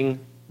he's saying,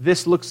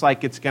 this looks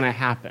like it's going to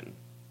happen.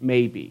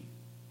 Maybe.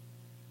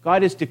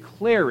 God is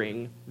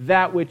declaring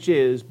that which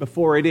is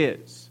before it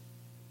is.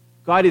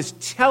 God is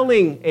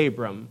telling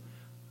Abram,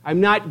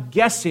 I'm not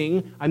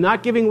guessing, I'm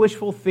not giving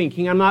wishful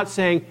thinking, I'm not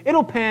saying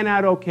it'll pan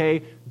out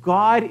okay.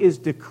 God is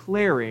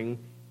declaring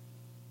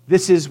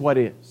this is what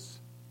is.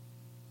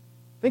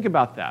 Think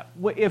about that.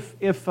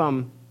 If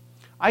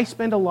I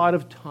spend a lot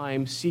of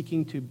time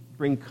seeking to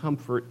bring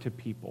comfort to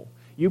people.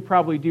 You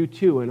probably do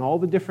too, in all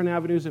the different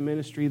avenues of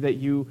ministry that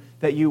you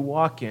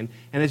walk in.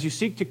 And as you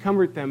seek to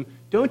comfort them,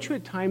 don't you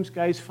at times,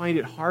 guys, find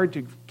it hard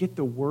to get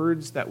the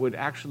words that would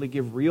actually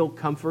give real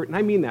comfort? And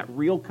I mean that,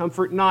 real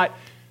comfort, not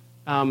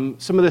some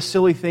of the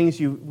silly things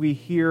we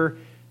hear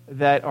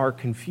that are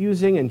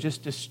confusing and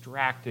just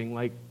distracting,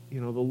 like, the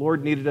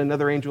Lord needed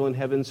another angel in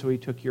heaven, so he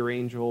took your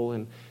angel,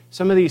 and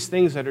some of these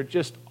things that are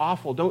just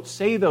awful. Don't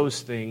say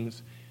those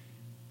things.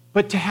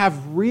 But to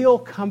have real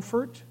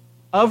comfort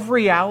of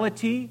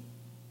reality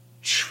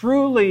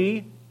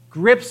truly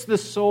grips the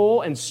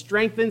soul and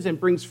strengthens and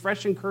brings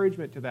fresh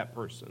encouragement to that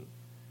person.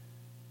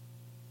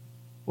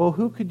 Well,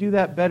 who could do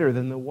that better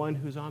than the one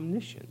who's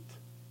omniscient?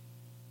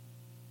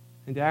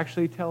 And to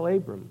actually tell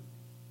Abram,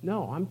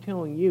 no, I'm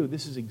telling you,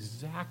 this is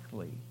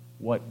exactly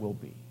what will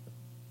be.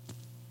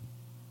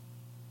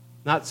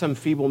 Not some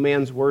feeble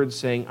man's words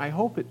saying, I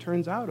hope it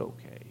turns out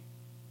okay.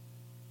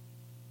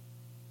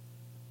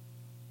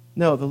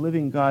 No, the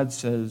living God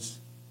says,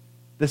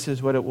 this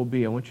is what it will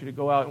be. I want you to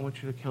go out, I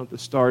want you to count the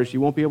stars.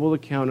 You won't be able to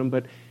count them,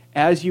 but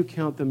as you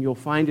count them, you'll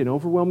find an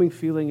overwhelming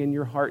feeling in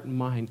your heart and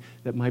mind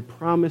that my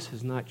promise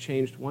has not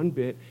changed one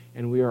bit,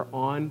 and we are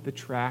on the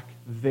track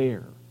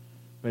there.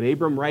 But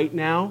Abram, right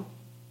now,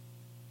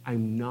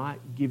 I'm not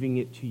giving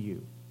it to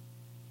you.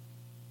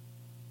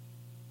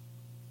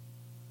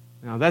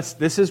 Now,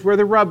 this is where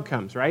the rub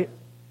comes, right?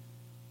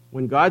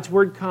 When God's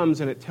word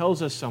comes and it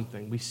tells us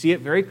something, we see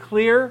it very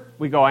clear.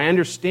 We go, I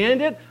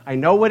understand it. I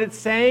know what it's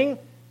saying.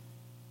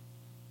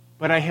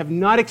 But I have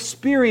not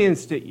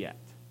experienced it yet.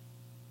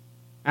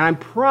 And I'm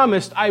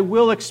promised I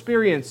will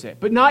experience it,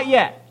 but not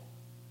yet.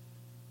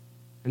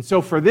 And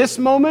so for this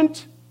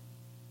moment,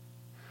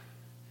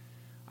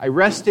 I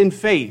rest in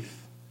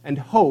faith and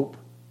hope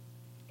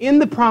in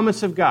the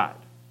promise of God.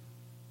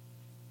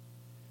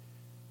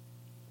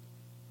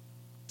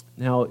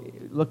 Now,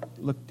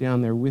 look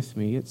down there with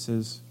me. It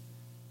says,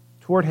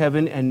 toward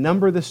heaven and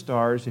number the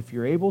stars, if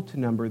you're able to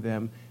number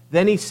them.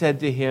 Then he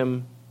said to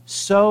him,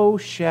 so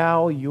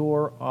shall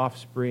your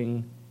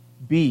offspring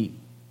be.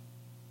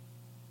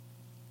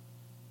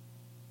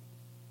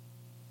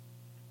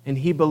 And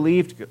he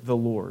believed the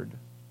Lord.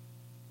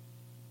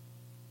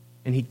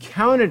 And he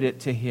counted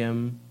it to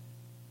him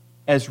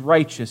as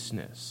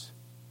righteousness.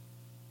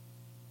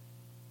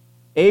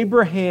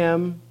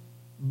 Abraham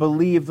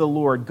believed the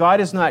Lord. God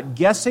is not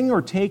guessing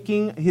or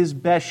taking his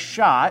best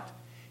shot.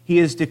 He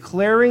is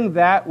declaring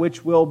that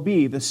which will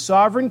be. The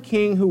sovereign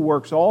king who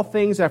works all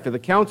things after the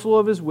counsel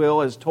of his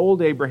will has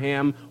told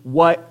Abraham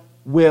what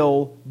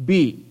will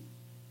be.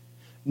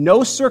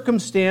 No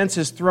circumstance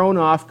has thrown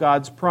off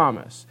God's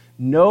promise.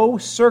 No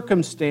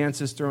circumstance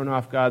has thrown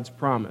off God's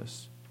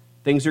promise.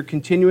 Things are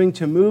continuing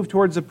to move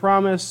towards the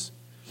promise.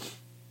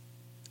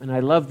 And I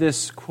love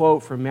this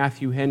quote from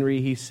Matthew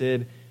Henry. He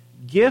said,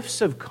 gifts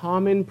of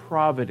common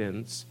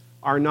providence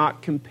are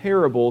not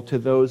comparable to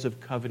those of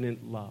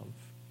covenant love.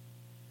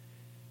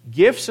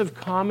 Gifts of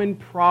common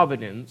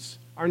providence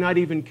are not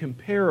even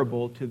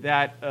comparable to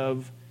that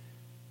of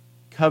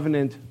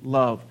covenant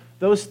love.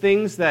 Those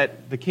things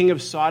that the king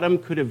of Sodom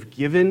could have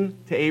given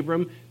to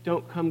Abram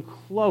don't come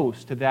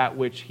close to that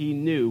which he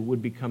knew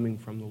would be coming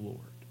from the Lord.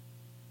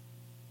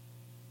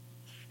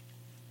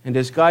 And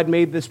as God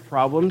made this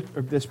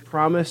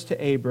promise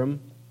to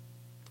Abram,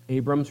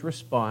 Abram's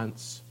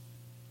response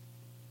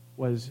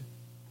was,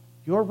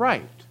 you're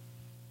right.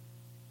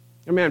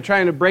 I mean, I'm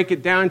trying to break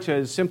it down to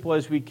as simple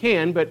as we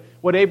can, but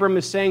what Abram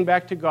is saying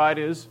back to God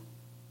is,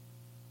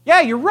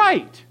 yeah, you're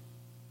right.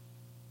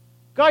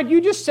 God,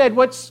 you just said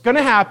what's going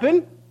to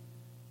happen.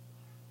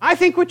 I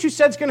think what you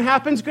said is going to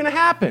happen is going to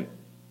happen.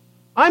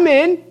 I'm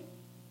in.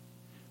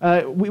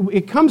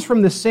 it comes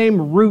from the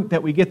same root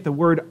that we get the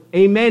word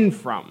amen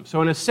from.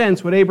 So in a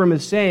sense, what Abram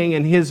is saying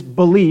in his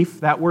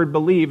belief, that word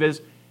believe,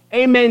 is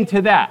amen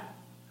to that.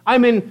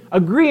 I'm in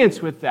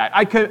agreement with that.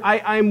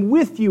 I'm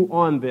with you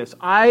on this.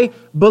 I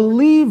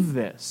believe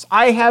this.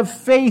 I have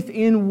faith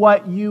in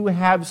what you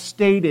have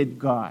stated,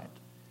 God.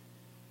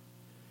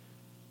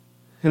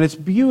 And it's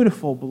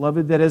beautiful,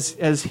 beloved, that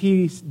as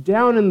he's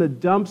down in the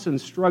dumps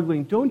and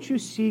struggling, don't you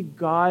see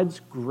God's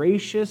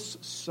gracious,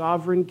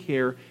 sovereign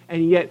care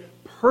and yet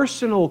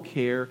personal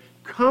care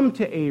come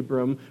to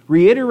Abram,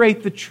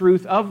 reiterate the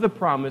truth of the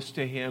promise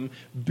to him,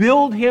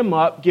 build him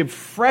up, give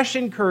fresh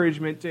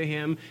encouragement to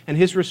him, and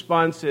his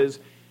response is,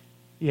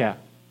 yeah,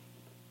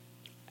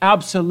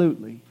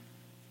 absolutely,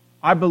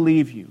 I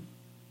believe you.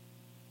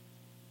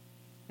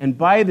 And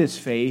by this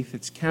faith,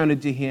 it's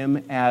counted to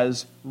him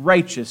as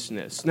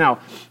righteousness. Now,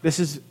 this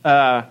is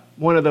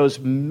one of those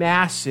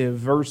massive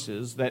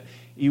verses that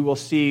you will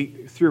see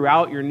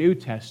throughout your New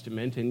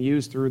Testament and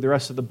used through the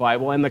rest of the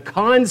Bible. And the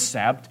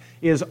concept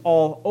is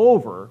all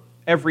over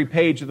every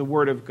page of the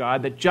Word of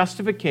God that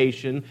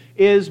justification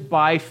is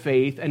by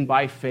faith and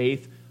by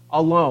faith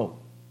alone.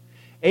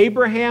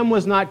 Abraham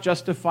was not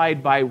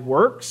justified by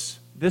works.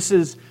 This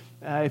is,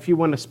 if you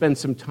want to spend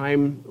some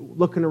time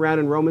looking around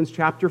in Romans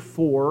chapter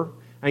 4,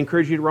 I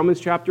encourage you to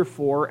Romans chapter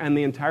 4 and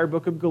the entire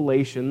book of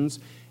Galatians.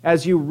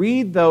 As you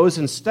read those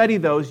and study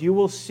those, you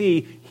will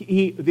see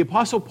the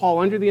Apostle Paul,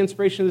 under the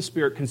inspiration of the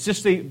Spirit,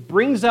 consistently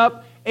brings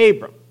up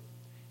Abram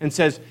and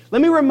says,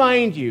 let me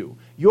remind you,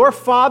 your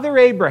father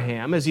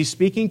Abraham, as he's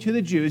speaking to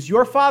the Jews,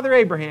 your father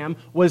Abraham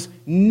was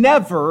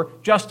never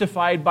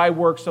justified by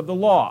works of the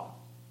law.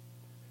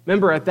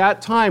 Remember, at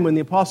that time, when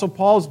the Apostle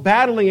Paul's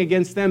battling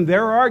against them,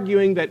 they're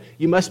arguing that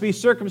you must be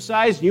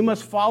circumcised, you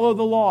must follow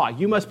the law,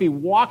 you must be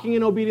walking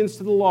in obedience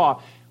to the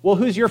law. Well,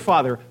 who's your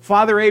father?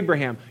 Father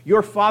Abraham.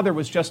 Your father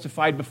was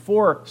justified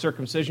before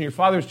circumcision. Your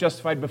father was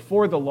justified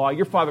before the law.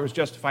 Your father was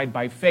justified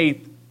by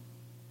faith,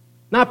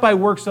 not by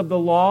works of the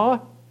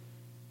law.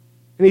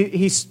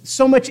 And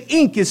so much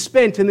ink is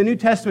spent in the New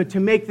Testament to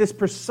make this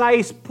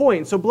precise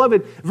point. So,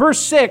 beloved, verse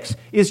 6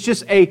 is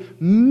just a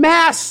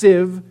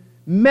massive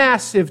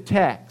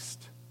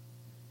text.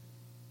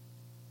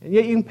 And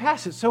yet you can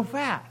pass it so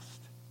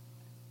fast.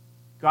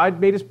 God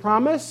made his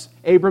promise.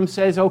 Abram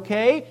says,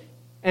 okay,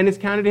 and it's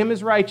counted to him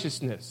as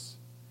righteousness.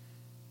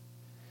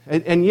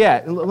 And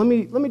yet, let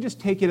me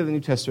just take you to the New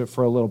Testament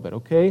for a little bit,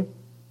 okay?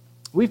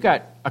 We've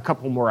got a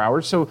couple more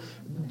hours, so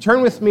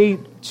turn with me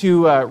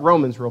to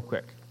Romans real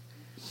quick.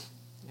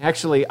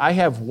 Actually, I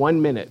have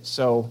 1 minute,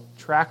 so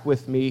track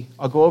with me.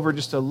 I'll go over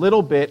just a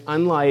little bit,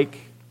 just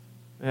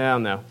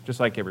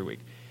like every week.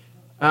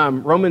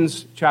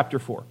 Romans chapter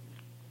 4.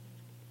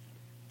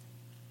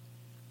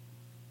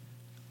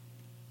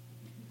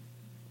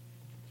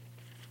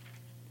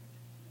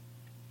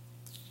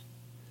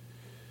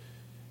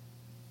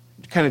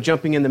 Kind of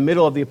jumping in the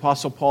middle of the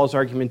Apostle Paul's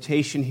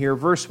argumentation here,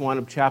 verse 1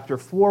 of chapter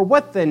 4.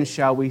 What then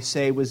shall we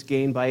say was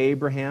gained by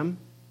Abraham,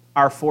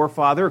 our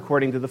forefather,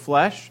 according to the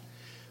flesh?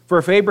 For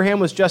if Abraham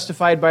was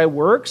justified by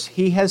works,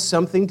 he has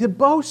something to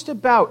boast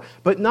about,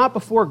 but not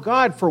before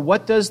God. For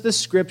what does the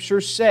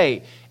Scripture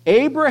say?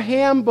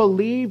 Abraham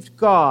believed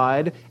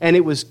God, and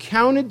it was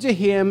counted to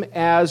him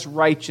as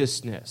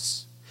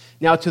righteousness.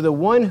 Now to the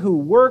one who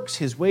works,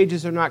 his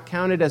wages are not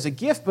counted as a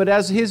gift, but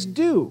as his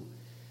due.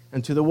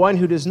 And to the one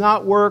who does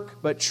not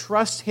work, but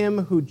trusts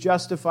him who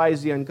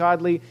justifies the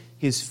ungodly,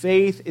 his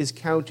faith is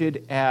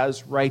counted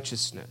as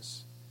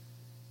righteousness.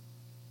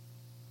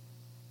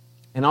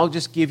 And I'll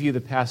just give you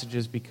the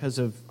passages because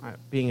of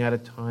being out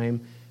of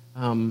time.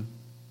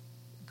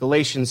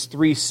 Galatians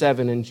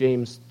 3:7 and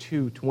James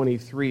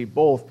 2:23,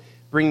 both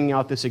bringing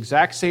out this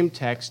exact same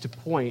text to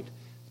point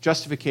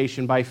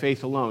justification by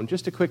faith alone.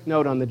 Just a quick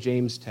note on the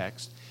James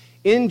text.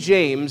 In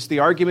James, the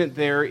argument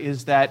there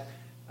is that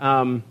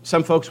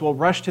some folks will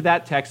rush to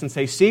that text and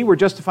say, see, we're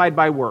justified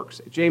by works.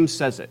 James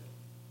says it.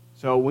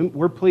 So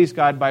we're pleased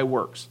God by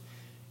works.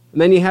 And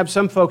then you have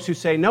some folks who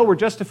say, no, we're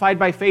justified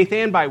by faith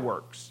and by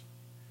works.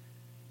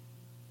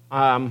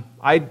 I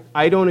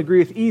don't agree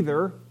with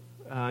either.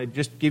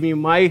 Just giving you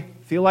my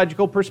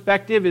theological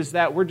perspective is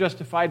that we're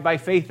justified by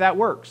faith that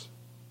works.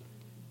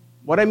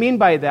 What I mean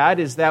by that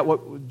is that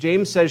what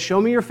James says, show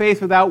me your faith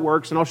without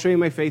works, and I'll show you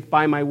my faith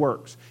by my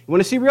works. You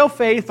want to see real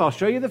faith? I'll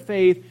show you the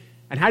faith.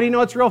 And how do you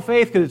know it's real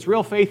faith? Because it's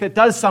real faith that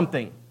does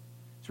something.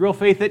 It's real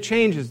faith that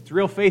changes. It's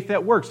real faith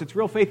that works. It's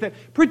real faith that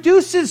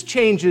produces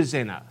changes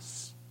in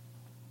us.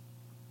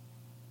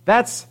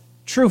 That's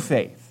true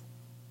faith.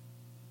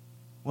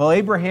 Well,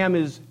 Abraham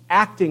is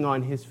acting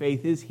on his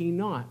faith, is he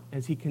not?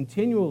 As he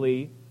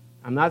continually,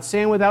 I'm not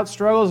saying without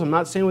struggles, I'm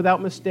not saying without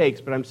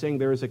mistakes, but I'm saying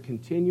there is a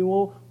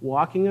continual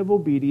walking of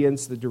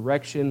obedience, the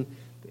direction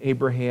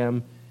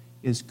Abraham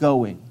is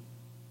going.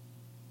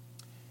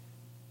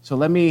 So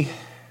let me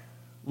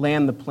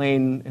land the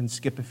plane and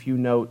skip a few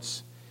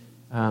notes.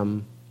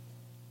 Guys,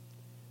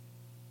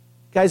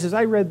 as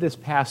I read this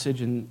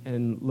passage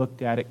and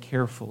looked at it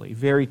carefully,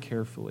 very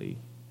carefully,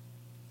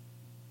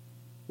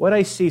 what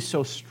I see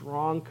so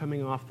strong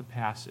coming off the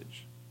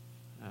passage,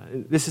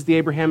 This is the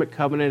Abrahamic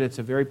covenant. It's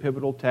a very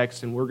pivotal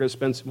text, and we're going to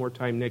spend some more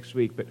time next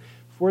week. But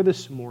for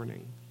this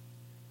morning,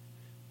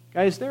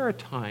 guys, there are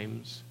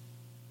times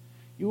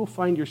you will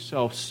find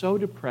yourself so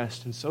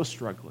depressed and so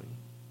struggling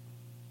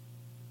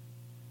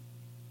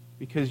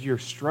because you're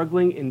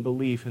struggling in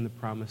belief in the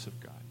promise of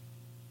God.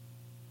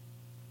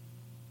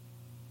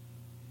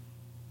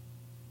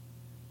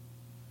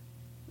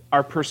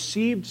 Our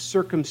perceived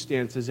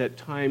circumstances at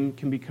times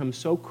can become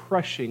so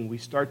crushing, we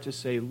start to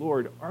say,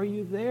 Lord, are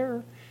you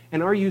there?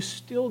 And are you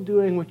still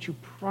doing what you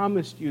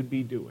promised you'd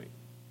be doing?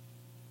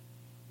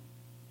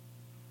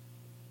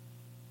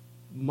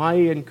 My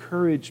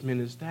encouragement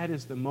is that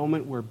is the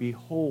moment where,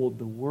 behold,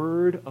 the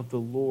word of the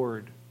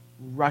Lord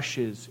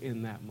rushes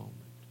in that moment.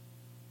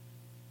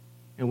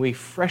 And we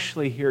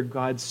freshly hear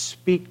God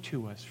speak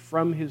to us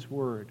from his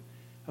word.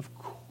 Of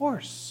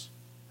course.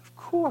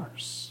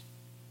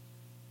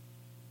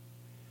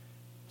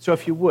 So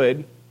if you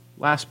would,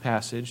 last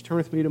passage, turn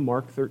with me to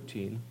Mark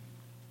 13.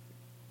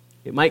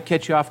 It might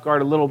catch you off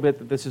guard a little bit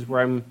that this is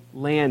where I'm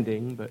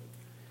landing, but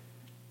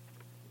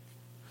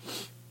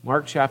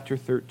Mark chapter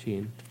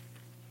 13.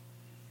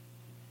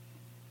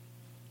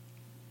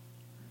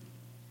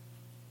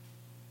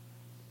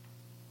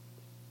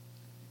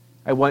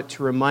 I want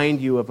to remind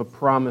you of a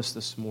promise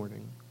this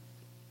morning,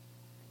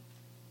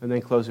 and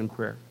then close in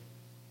prayer.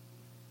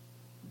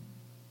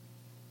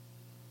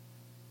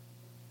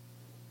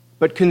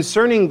 But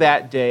concerning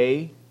that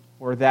day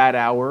or that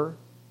hour,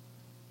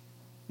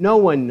 no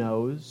one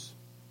knows,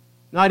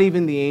 not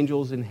even the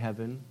angels in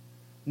heaven,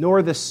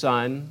 nor the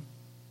Son,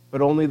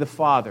 but only the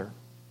Father.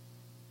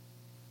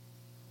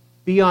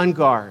 Be on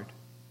guard.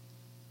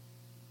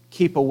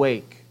 Keep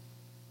awake,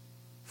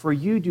 for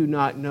you do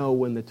not know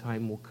when the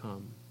time will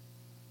come.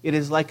 It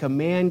is like a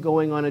man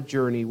going on a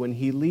journey. When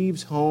he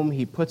leaves home,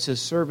 he puts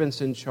his servants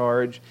in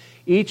charge,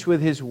 each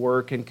with his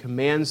work, and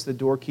commands the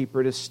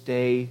doorkeeper to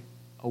stay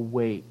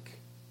awake.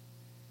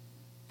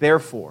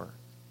 Therefore,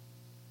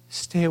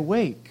 stay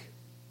awake,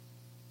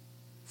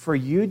 for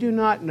you do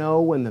not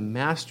know when the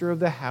master of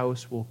the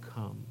house will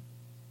come,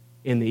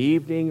 in the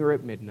evening or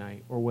at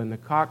midnight, or when the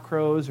cock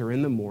crows or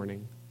in the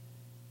morning,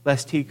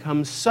 lest he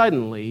come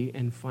suddenly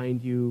and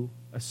find you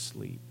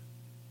asleep.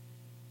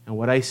 And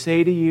what I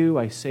say to you,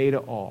 I say to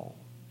all,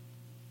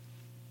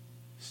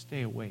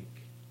 stay awake.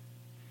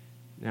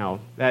 Now,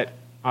 that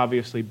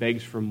obviously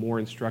begs for more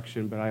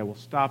instruction, but I will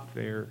stop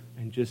there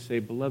and just say,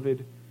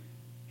 beloved,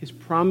 his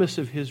promise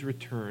of his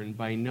return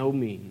by no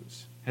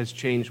means has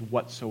changed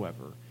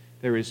whatsoever.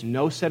 There is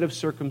no set of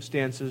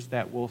circumstances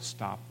that will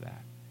stop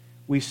that.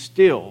 We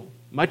still,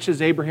 much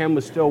as Abraham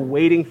was still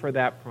waiting for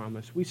that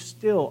promise, we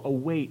still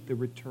await the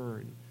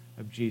return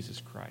of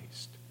Jesus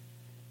Christ.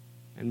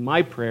 And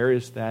my prayer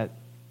is that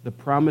the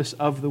promise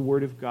of the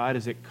Word of God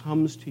as it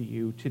comes to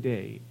you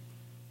today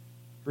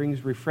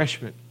brings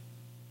refreshment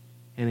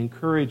and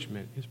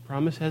encouragement. His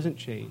promise hasn't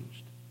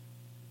changed.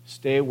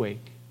 Stay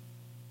awake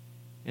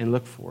and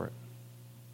look for it.